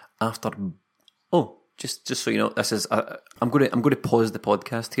morning. after. Just so you know, this is I'm going to pause the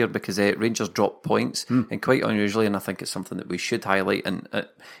podcast here because Rangers dropped points and quite unusually, and I think it's something that we should highlight. And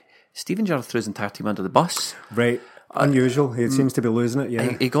Steven Gerrard threw his entire team under the bus. Right. Unusual. He seems to be losing it,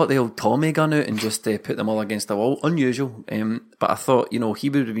 yeah. He got the old Tommy gun out and just put them all against the wall. Unusual. But I thought, he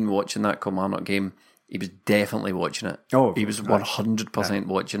would have been watching that Kilmarnock game. He was definitely watching it. Oh, he was 100%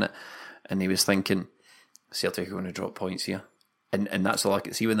 watching it. And he was thinking, Celtic are going to drop points here. And that's all I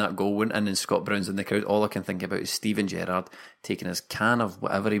could see when that goal went in and Scott Brown's in the crowd. All I can think about is Steven Gerrard taking his can of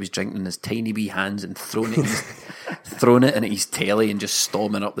whatever he was drinking in his tiny wee hands and throwing it in his telly and just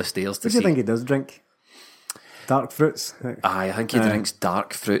storming up the stairs to see. What do you think he does drink? Dark fruits? I think he drinks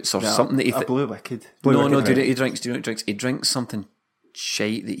dark fruits or something that he Blue Wicked. Do you know what he drinks? He drinks something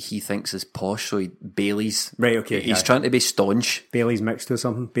shite that he thinks is posh, so Bailey's. Right, okay. He's trying to be staunch. Bailey's mixed with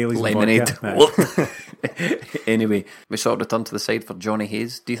something. Bailey's lemonade. Vodka. Anyway, we sort of returned to the side for Johnny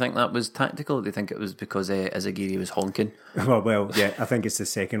Hayes. Do you think that was tactical? Or do you think it was because Izagiri was honking? Well, yeah, I think it's the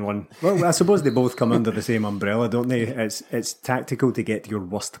second one. Well, I suppose they both come under the same umbrella, don't they? It's tactical to get your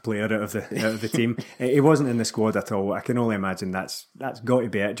worst player out of the team. He wasn't in the squad at all. I can only imagine that's got to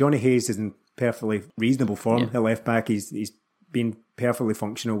be it. Johnny Hayes is in perfectly reasonable form at left back. He's been perfectly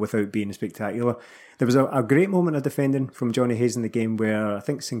functional without being spectacular. There was a great moment of defending from Johnny Hayes in the game where I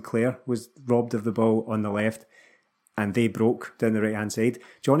think Sinclair was robbed of the ball on the left and they broke down the right hand side.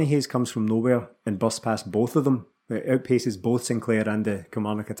 Johnny Hayes comes from nowhere and busts past both of them. It outpaces both Sinclair and the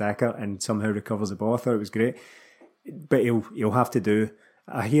Kilmarnock attacker and somehow recovers the ball. I thought it was great. But he'll have to do.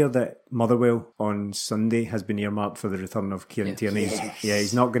 I hear that Motherwell on Sunday has been earmarked for the return of Kieran Tierney. Yeah,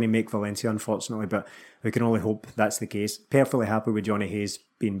 he's not going to make Valencia, unfortunately, but we can only hope that's the case. Perfectly happy with Johnny Hayes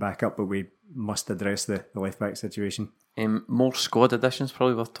being back up, but we must address the left-back situation. More squad additions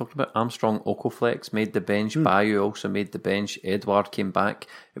probably worth talking about. Armstrong Okoflex made the bench. Bayu also made the bench. Edouard came back.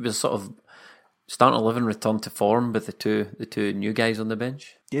 It was sort of starting 11 return to form with the two new guys on the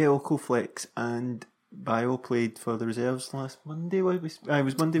bench. Yeah, Okoflex and Bayo played for the reserves last Monday. It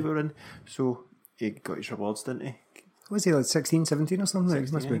was Monday we were in, so he got his rewards, didn't he? Was he like 16, 17 or something?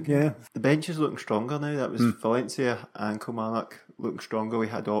 16, yeah. The bench is looking stronger now. That was Valencia and Kilmarnock looking stronger. We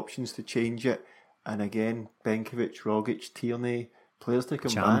had options to change it, and again, Benkovic, Rogic, Tierney, players to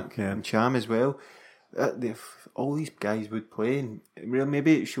come back, and Cham as well. All these guys would play, and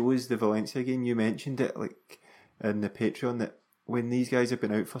maybe it shows the Valencia game. You mentioned it, like in the Patreon, that when these guys have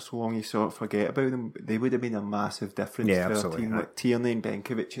been out for so long, you sort of forget about them. They would have been a massive difference to our team. Like Tierney and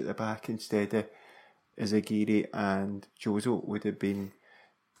Benkovic at the back instead of Izagiri and Jozo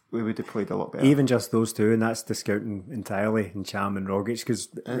we would have played a lot better. Even just those two, and that's discounting entirely in Cham and Rogic. Because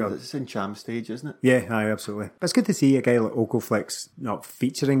it's in Cham stage, isn't it? Yeah, absolutely. But it's good to see a guy like Okoflex not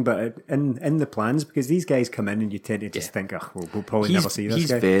featuring, but in the plans, because these guys come in and you tend to just think, we'll probably never see this guy.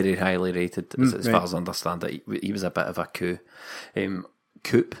 He's very highly rated, as far as I understand it. He was a bit of a coup.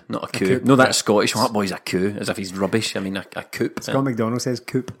 Coop, not a coup. No, that's Scottish. That boy's a coup, as if he's rubbish. I mean, a coup. Scott McDonald says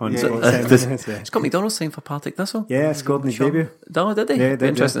coop on Scott McDonald signed for Partick Thistle. Yeah, scored in his debut. Oh, did he? Yeah, Be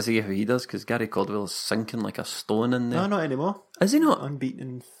interesting to see how he does, because Gary Caldwell is sinking like a stone in there. No, not anymore. Is he not? Unbeaten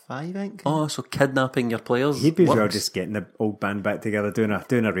in 5, I think. Oh, so kidnapping your players. He'd be sure just getting the old band back together,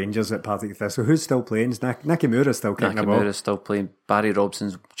 doing a Rangers at Partick Thistle. Who's still playing? Nakamura's still kicking the ball. Nakamura's still playing. Barry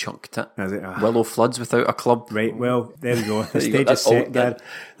Robson's chunked it. Is it? Willow Flood's without a club. Right, well, there you go. The stage is set, Gary.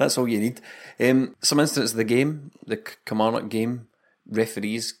 That's all you need. Some incidents of the game, the Kilmarnock game,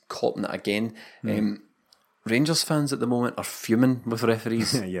 referees copping it again. Rangers fans at the moment are fuming with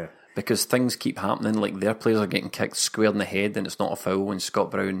referees. Yeah. Because things keep happening, like their players are getting kicked square in the head and it's not a foul, and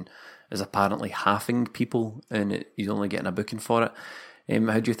Scott Brown is apparently halving people and he's only getting a booking for it.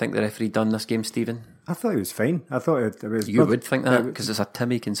 How do you think the referee done this game, Stephen? I thought it was fine. I thought it was. You would think that because it's a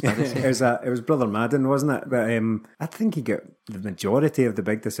Timmy conspiracy. It was Brother Madden, wasn't it? But I think he got the majority of the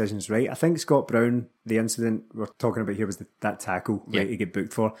big decisions right. I think Scott Brown, the incident we're talking about here was that tackle he get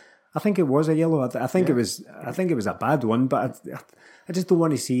booked for. I think it was a yellow. I think it was a bad one, but I just don't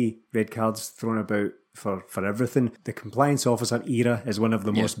want to see red cards thrown about for everything. The compliance officer era is one of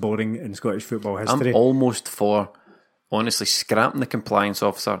the most boring in Scottish football history. I'm almost for, honestly, scrapping the compliance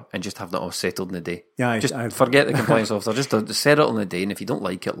officer and just having it all settled in the day. Yeah, just forget the compliance officer. Just settle it in the day, and if you don't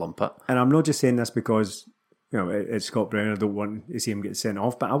like it, lump it. And I'm not just saying this because it's Scott Brown. I don't want to see him get sent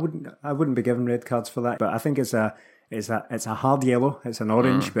off, but I wouldn't be giving red cards for that. But I think it's a hard yellow. It's an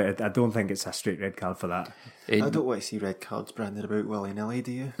orange, but I don't think it's a straight red card for that. I don't want to see red cards branded about willy-nilly,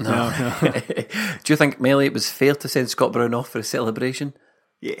 do you? No. Do you think, Melly, it was fair to send Scott Brown off for a celebration?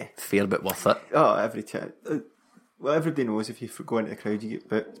 Yeah. Fair but worth it. Oh, every time. well, everybody knows if you go into the crowd, you get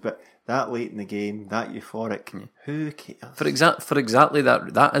booked, but that late in the game, that euphoric, who cares? For exactly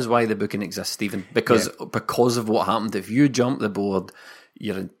that is why the booking exists, Stephen. Because of what happened. If you jump the board,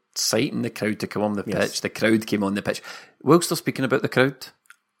 you're inciting the crowd to come on the pitch. The crowd came on the pitch. Whilst still speaking about the crowd,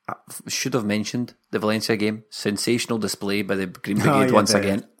 I should have mentioned the Valencia game. Sensational display by the Green Brigade once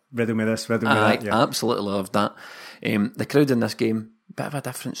again. Riddle me this, riddle me that. I absolutely loved that. The crowd in this game, bit of a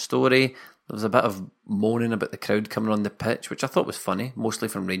different story. There was a bit of moaning about the crowd coming on the pitch, which I thought was funny, mostly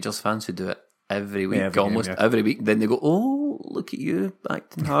from Rangers fans who do it every week, every week. Then they go, "Oh, look at you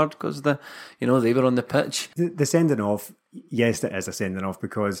acting hard because they were on the pitch." The sending off, yes, it is a sending off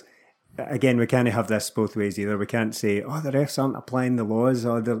because, again, we can't have this both ways either. We can't say, "Oh, the refs aren't applying the laws,"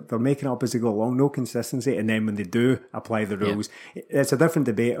 or they're making it up as they go along. No consistency, and then when they do apply the rules, it's a different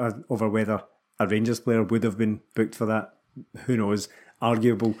debate over whether a Rangers player would have been booked for that. Who knows?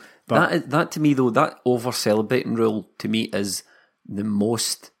 Arguable. But that to me though, that over celebrating rule to me is the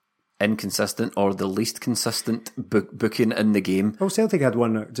most inconsistent or the least consistent booking in the game. Well, Celtic had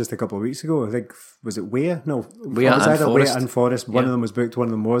one just a couple of weeks ago. I think, was it Weah? No, Weah it was and either Forrest. Weah and Forrest. One of them was booked, one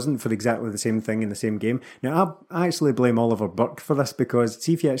of them wasn't, for exactly the same thing in the same game. Now, I actually blame Oliver Burke for this because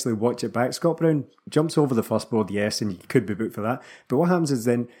see if you actually watch it back, Scott Brown jumps over the first board, yes, and you could be booked for that. But what happens is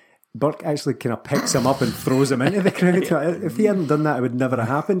then Burke actually kind of picks him up and throws him into the crowd. If he hadn't done that, it would never have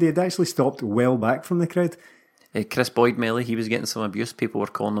happened. He had actually stopped well back from the crowd. Chris Boyd, Melly, he was getting some abuse. People were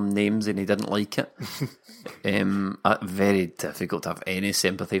calling him names and he didn't like it. Very difficult to have any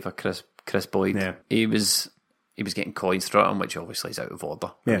sympathy for Chris Boyd. Yeah. He was getting coins thrown at him, which obviously is out of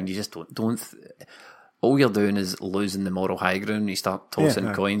order. Yeah. I mean, you just don't all you're doing is losing the moral high ground when you start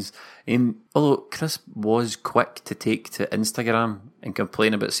tossing coins. Although Chris was quick to take to Instagram and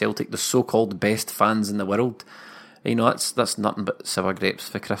complain about Celtic, the so-called best fans in the world. That's nothing but sour grapes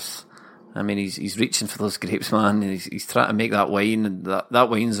for Chris. I mean, he's reaching for those grapes, man. And he's trying to make that wine, and that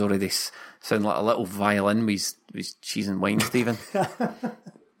wine's already sound like a little violin with cheese and wine, Stephen.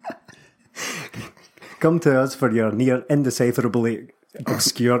 Come to us for your near indecipherably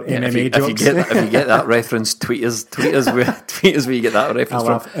obscure MMA jokes. If you get that reference, tweet us where you get that reference I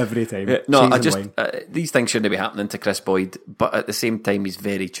from. laugh every time. These things shouldn't be happening to Chris Boyd, but at the same time, he's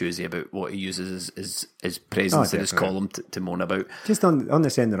very choosy about what he uses his presence in his column to moan about. Just on the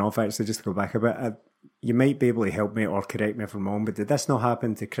sending off, actually, just to go back a bit, you might be able to help me or correct me if I'm wrong, but did this not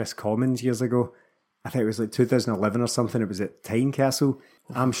happen to Chris Commons years ago? I think it was like 2011 or something. It was at Tynecastle.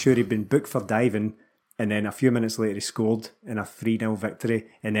 I'm sure he'd been booked for diving, and then a few minutes later he scored in a 3-0 victory,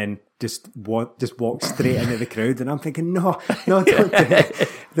 and then just walked straight into the crowd. And I'm thinking, no, don't do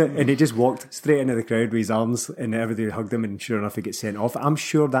it. And he just walked straight into the crowd with his arms, and everybody hugged him, and sure enough he gets sent off. I'm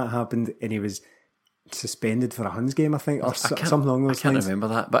sure that happened, and he was suspended for a Huns game, I think, or something along those lines. I can't remember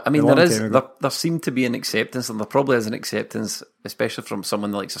that, but I mean, there seemed to be an acceptance, and there probably is an acceptance, especially from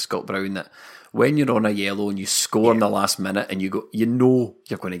someone like Scott Brown, that when you're on a yellow and you score in the last minute and you're going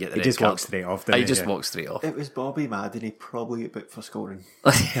to get the red card. He just walked straight off, didn't he? He just walked straight off. It was Bobby Madden, he probably got booked for scoring.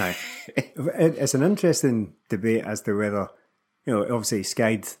 It's an interesting debate as to whether, obviously he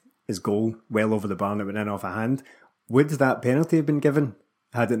skied his goal well over the bar and it went in off a hand. Would that penalty have been given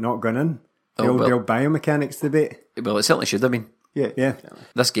had it not gone in? The old biomechanics debate. Well, it certainly should have been. Yeah.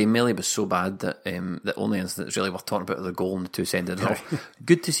 This game, Melly, was so bad that the only instance really worth talking about are the goal and the two sending off.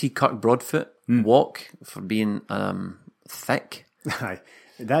 Good to see Kirk Broadfoot walk for being thick. Aye,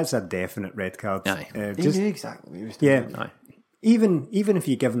 that's a definite red card. Aye. He knew exactly what he was doing. Yeah. Aye. Even if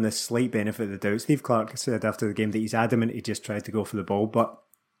you give him the slight benefit of the doubt, Steve Clark said after the game that he's adamant he just tried to go for the ball, but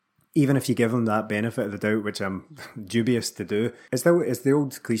even if you give him that benefit of the doubt, which I'm dubious to do, it's the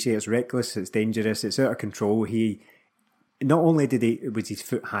old cliche, it's reckless, it's dangerous, it's out of control. Not only was his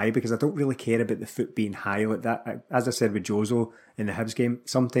foot high, because I don't really care about the foot being high like that. As I said with Jozo in the Hibs game,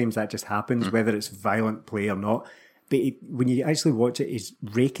 sometimes that just happens, whether it's violent play or not. But when you actually watch it, he's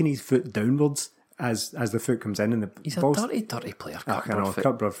raking his foot downwards as the foot comes in, and he's a dirty player.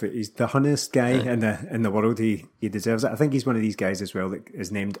 Kirk Broadfoot. He's the honest guy in the world. He deserves it. I think he's one of these guys as well that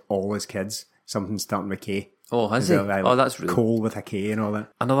is named all his kids something starting with K. Oh, has he? That's really Cole with a K and all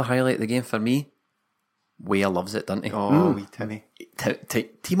that. Another highlight of the game for me. Weah loves it, doesn't he? Oh, wee Timmy.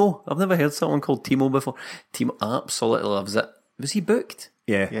 Timo. I've never heard someone called Timo before. Timo absolutely loves it. Was he booked?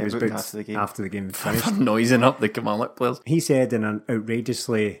 Yeah, he was booked after the game finished. For noising up the Kilmarnock players. He said in an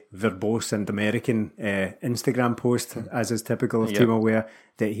outrageously verbose and American Instagram post, as is typical of Timo Weah,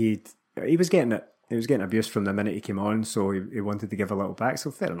 that he was getting it. He was getting abuse from the minute he came on, so he wanted to give a little back.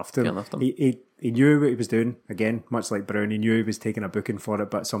 So fair enough to him. He knew what he was doing. Again, much like Brown, he knew he was taking a booking for it,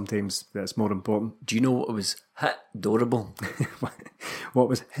 but sometimes that's more important. Do you know what was adorable? What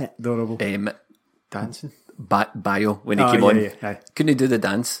was adorable? Dancing. bio when he came on. Yeah. Couldn't he do the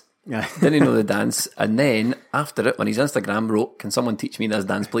dance? Yeah. Didn't he know the dance? And then after it, when his Instagram wrote, "Can someone teach me this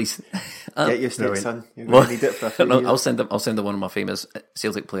dance, please?" Get used to it, son. You're going to need it for a few years. I'll send him one of my famous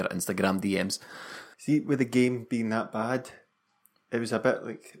Celtic player Instagram DMs. See, with the game being that bad, it was a bit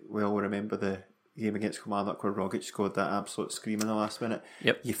like, we all remember the game against Kilmarnock where Rogic scored that absolute scream in the last minute.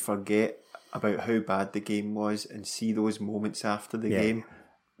 Yep. You forget about how bad the game was and see those moments after the game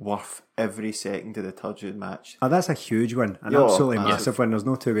worth every second of the Turgeon match. Oh, that's a huge one, an Yeah, absolutely massive. massive one. There's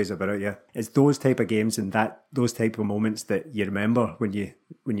no two ways about it. Yeah, it's those type of games and those type of moments that you remember when you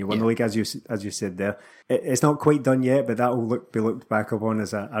won the league, as you said there. It's not quite done yet, but that will be looked back upon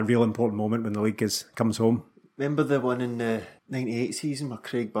as a real important moment when the league comes home. Remember the one in the 98 season where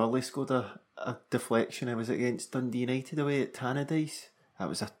Craig Burley scored a deflection? It was against Dundee United away at Tannadice.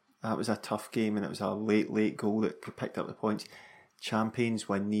 That was a tough game, and it was a late goal that picked up the points. Champions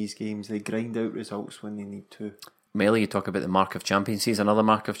win these games. They grind out results when they need to. Melly, you talk about the mark of champions. He's another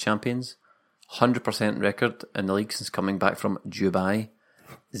mark of champions. 100% record in the league since coming back from Dubai.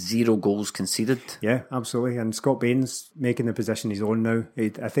 0 goals conceded. Yeah, absolutely. And Scott Bain's making the position his own now.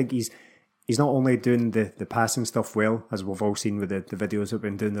 I think he's not only doing the passing stuff well, as we've all seen with the videos that have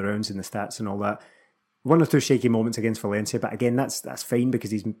been doing the rounds and the stats and all that. 1 or 2 shaky moments against Valencia, but again, that's fine because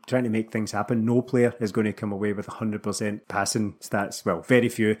he's trying to make things happen. No player is going to come away with 100% passing stats. Well, very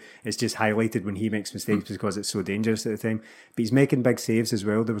few. It's just highlighted when he makes mistakes because it's so dangerous at the time. But he's making big saves as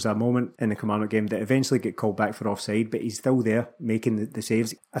well. There was a moment in the Kilmarnock game that eventually got called back for offside, but he's still there making the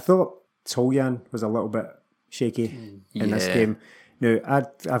saves. I thought Toljan was a little bit shaky in this game. Now,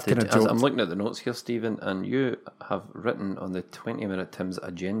 I've kind of joked. I'm looking at the notes here, Stephen, and you have written on the 20-minute Tim's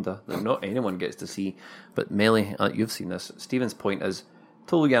agenda that not anyone gets to see, but Melly, you've seen this. Stephen's point is,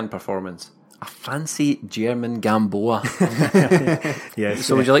 Toljan performance, a fancy German Gamboa. Yes.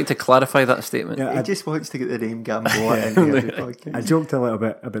 So would you like to clarify that statement? Yeah, He just wants to get the name Gamboa in every podcast. I joked a little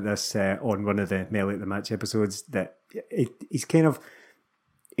bit about this on one of the Melly at the Match episodes that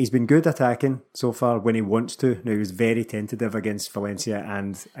he's been good attacking so far when he wants to. Now, he was very tentative against Valencia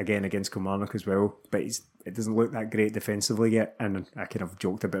and again against Kilmarnock as well, but it doesn't look that great defensively yet, and I kind of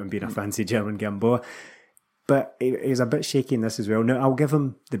joked about him being a fancy German Gamboa. But he's a bit shaky in this as well. Now, I'll give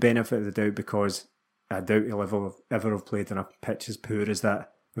him the benefit of the doubt because I doubt he'll ever have played on a pitch as poor as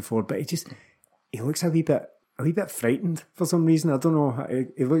that before, but he looks a wee bit frightened for some reason. I don't know.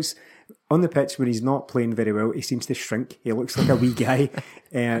 He looks on the pitch when he's not playing very well. He seems to shrink. He looks like a wee guy.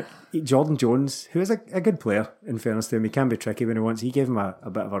 Jordan Jones, who is a good player, in fairness to him, he can be tricky when he wants. He gave him a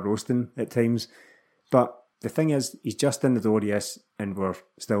bit of a roasting at times. But the thing is, he's just in the door, yes, and we're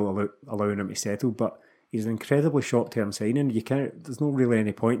still allowing him to settle. But he's an incredibly short-term signing. There's not really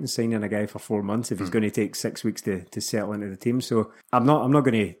any point in signing a guy for 4 months if he's going to take 6 weeks to settle into the team. So I'm not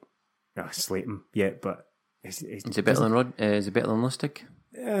going to slate him yet, but. Is he better than Lustig?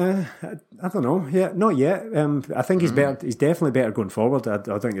 I don't know. Yeah, not yet. I think he's better. He's definitely better going forward. I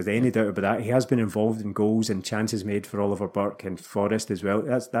don't think there's any doubt about that. He has been involved in goals and chances made for Oliver Burke and Forrest as well.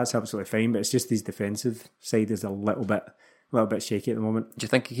 That's absolutely fine. But it's just his defensive side is a little bit shaky at the moment. Do you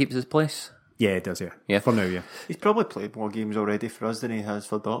think he keeps his place? Yeah, it does. Yeah. For now, yeah. He's probably played more games already for us than he has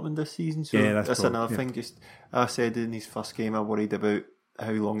for Dortmund this season. So Yeah, that's another thing. Just I said in his first game, I worried about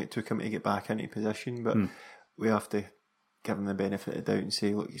how long it took him to get back into position, but we have to give him the benefit of the doubt and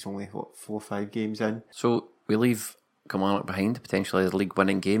say, look, he's only 4 or 5 games in. So we leave Kilmarnock behind, potentially as a league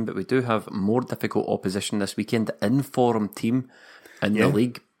winning game, but we do have more difficult opposition this weekend. The in-form team in the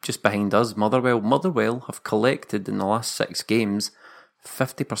league just behind us, Motherwell. Motherwell have collected in the last 6 games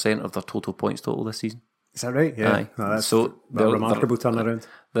 50% of their total points total this season. Is that right? Yeah. Aye. Well, that's so a remarkable turnaround.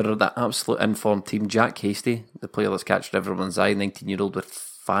 They're that absolute in-form team. Jack Hasty, the player that's captured everyone's eye, 19-year-old with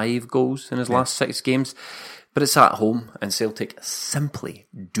 5 goals in his last 6 games. But it's at home, and Celtic simply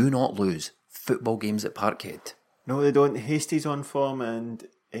do not lose football games at Parkhead. No, they don't. Hasty's on form, and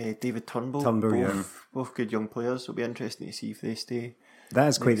David Turnbull, both good young players. It'll be interesting to see if they stay. That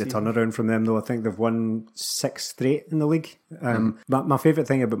is quite the turnaround from them, though. I think they've won 6 straight in the league. My favourite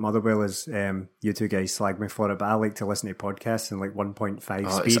thing about Motherwell is you two guys slag me for it, but I like to listen to podcasts in like 1.5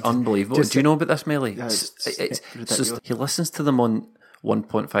 speed. It's unbelievable. Do you know about this, Melly? Yeah, it's so he listens to them on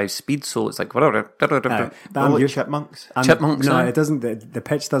 1.5 speed, so it's like Chipmunks. Chipmunks. No, it doesn't. The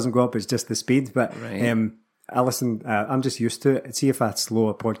pitch doesn't go up. It's just the speed. But I listen. I'm just used to it. See if I slow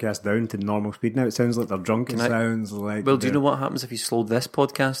a podcast down to normal speed now. It sounds like they're drunk. Sounds like. Well, do you know what happens if you slow this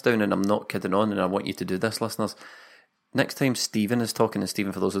podcast down? And I'm not kidding on. And I want you to do this, listeners. Next time Stephen is talking, and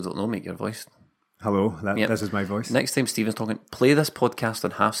Stephen, for those who don't know, make your voice. Hello, this is my voice. Next time Stephen's talking, play this podcast on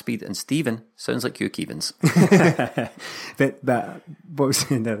half speed, and Stephen sounds like Hugh Keevins. but what was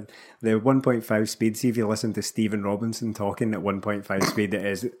saying the 1.5 speed, see if you listen to Stephen Robinson talking at 1.5 speed,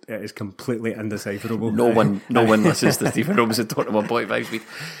 it is completely indecipherable. No one listens to Stephen Robinson talking at 1.5 speed.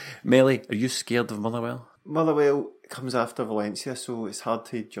 Melly, are you scared of Motherwell? Motherwell comes after Valencia, so it's hard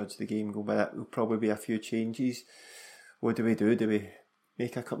to judge the game go by that. There'll probably be a few changes. What do we do? Do we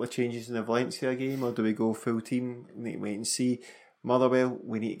make a couple of changes in the Valencia game, or do we go full team? We need to wait and see. Motherwell,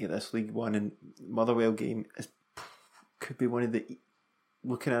 we need to get this League One, and Motherwell game could be one of the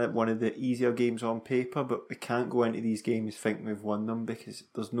easier games on paper, but we can't go into these games thinking we've won them, because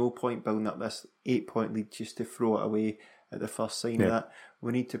there's no point building up this 8-point lead just to throw it away at the first sign of that.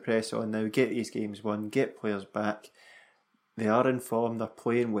 We need to press on now, get these games won, get players back. They are in form, they're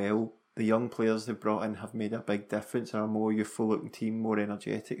playing well. The young players they've brought in have made a big difference, are a more youthful looking team, more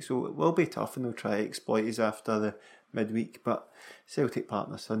energetic, so it will be tough, and they'll try to exploit us after the midweek. But Celtic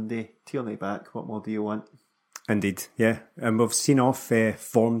partner Sunday, Tierney back, what more do you want? Indeed, yeah. And we've seen off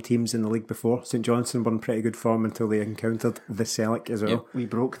form teams in the league before. St Johnstone were in pretty good form until they encountered the Celtic as well. Yep, we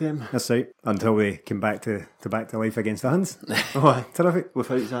broke them. That's right. Until they came back to life against the Huns. Oh, terrific.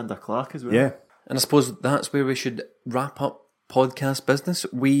 Without Xander Clark as well. Yeah. And I suppose that's where we should wrap up podcast business.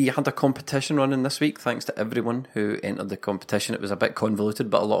 We had a competition running this week, thanks to everyone who entered the competition. It was a bit convoluted,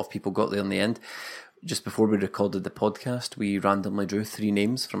 but a lot of people got there in the end. Just before we recorded the podcast, we randomly drew 3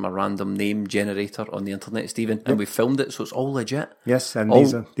 names from a random name generator on the internet, Stephen, and we filmed it, so it's all legit. Yes, and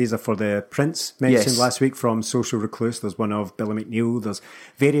these are for the prints mentioned last week from Social Recluse. There's one of Billy McNeil. There's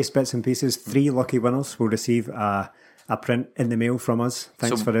various bits and pieces. 3 lucky winners will receive a print in the mail from us.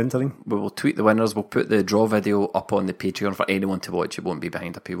 Thanks for entering. We will tweet the winners. We'll put the draw video up on the Patreon for anyone to watch. It won't be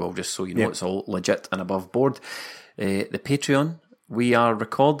behind a paywall, just so you know it's all legit and above board. The Patreon, we are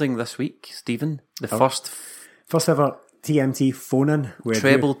recording this week, Stephen, the first ever TMT phone-in.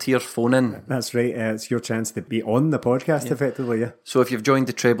 Treble tier phone-in. That's right. It's your chance to be on the podcast, effectively, yeah. So if you've joined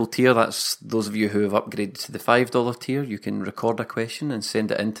the treble tier, that's those of you who have upgraded to the $5 tier. You can record a question and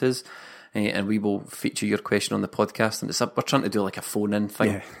send it in to us. And we will feature your question on the podcast. And we're trying to do like a phone-in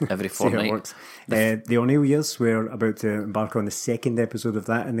thing every fortnight. The O'Neill years, we're about to embark on the 2nd episode of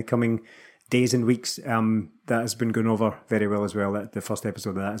that in the coming days and weeks. That has been going over very well as well. The first episode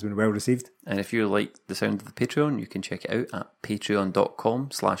of that has been well received. And if you like the sound of the Patreon, you can check it out at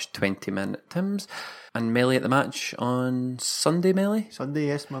patreon.com/20minutetims. And Melly at the match on Sunday, Melly? Sunday,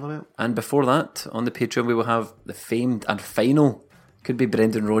 yes, Motherwell. And before that, on the Patreon, we will have the famed and final, could be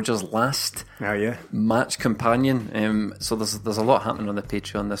Brendan Rodgers' last match companion. So there's a lot happening on the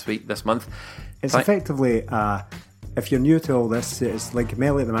Patreon this month. It's effectively, if you're new to all this, it's like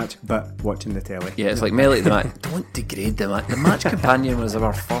Melly at the match, but watching the telly. Yeah, it's like Melly at the match. Don't degrade the match. The match companion was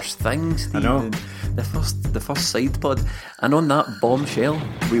our first thing, Steve. I know. The first side pod. And on that bombshell,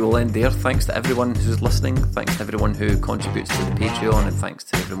 we will end there. Thanks to everyone who's listening. Thanks to everyone who contributes to the Patreon. And thanks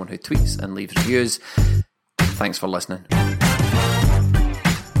to everyone who tweets and leaves reviews. Thanks for listening.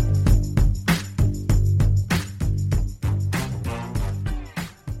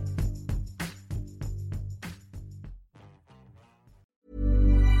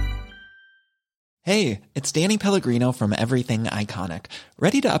 Hey, it's Danny Pellegrino from Everything Iconic.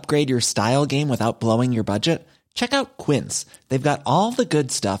 Ready to upgrade your style game without blowing your budget? Check out Quince. They've got all the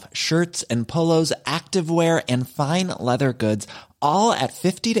good stuff, shirts and polos, activewear, and fine leather goods, all at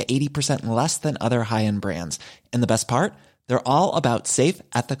 50 to 80% less than other high-end brands. And the best part? They're all about safe,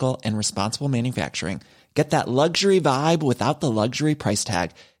 ethical, and responsible manufacturing. Get that luxury vibe without the luxury price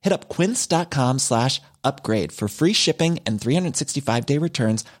tag. Hit up quince.com/upgrade for free shipping and 365-day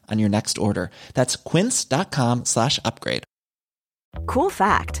returns on your next order. That's quince.com/upgrade. Cool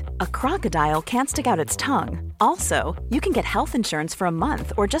fact, a crocodile can't stick out its tongue. Also, you can get health insurance for a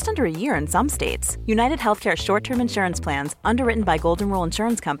month or just under a year in some states. United Healthcare short-term insurance plans, underwritten by Golden Rule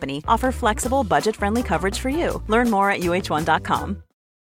Insurance Company, offer flexible, budget-friendly coverage for you. Learn more at uh1.com.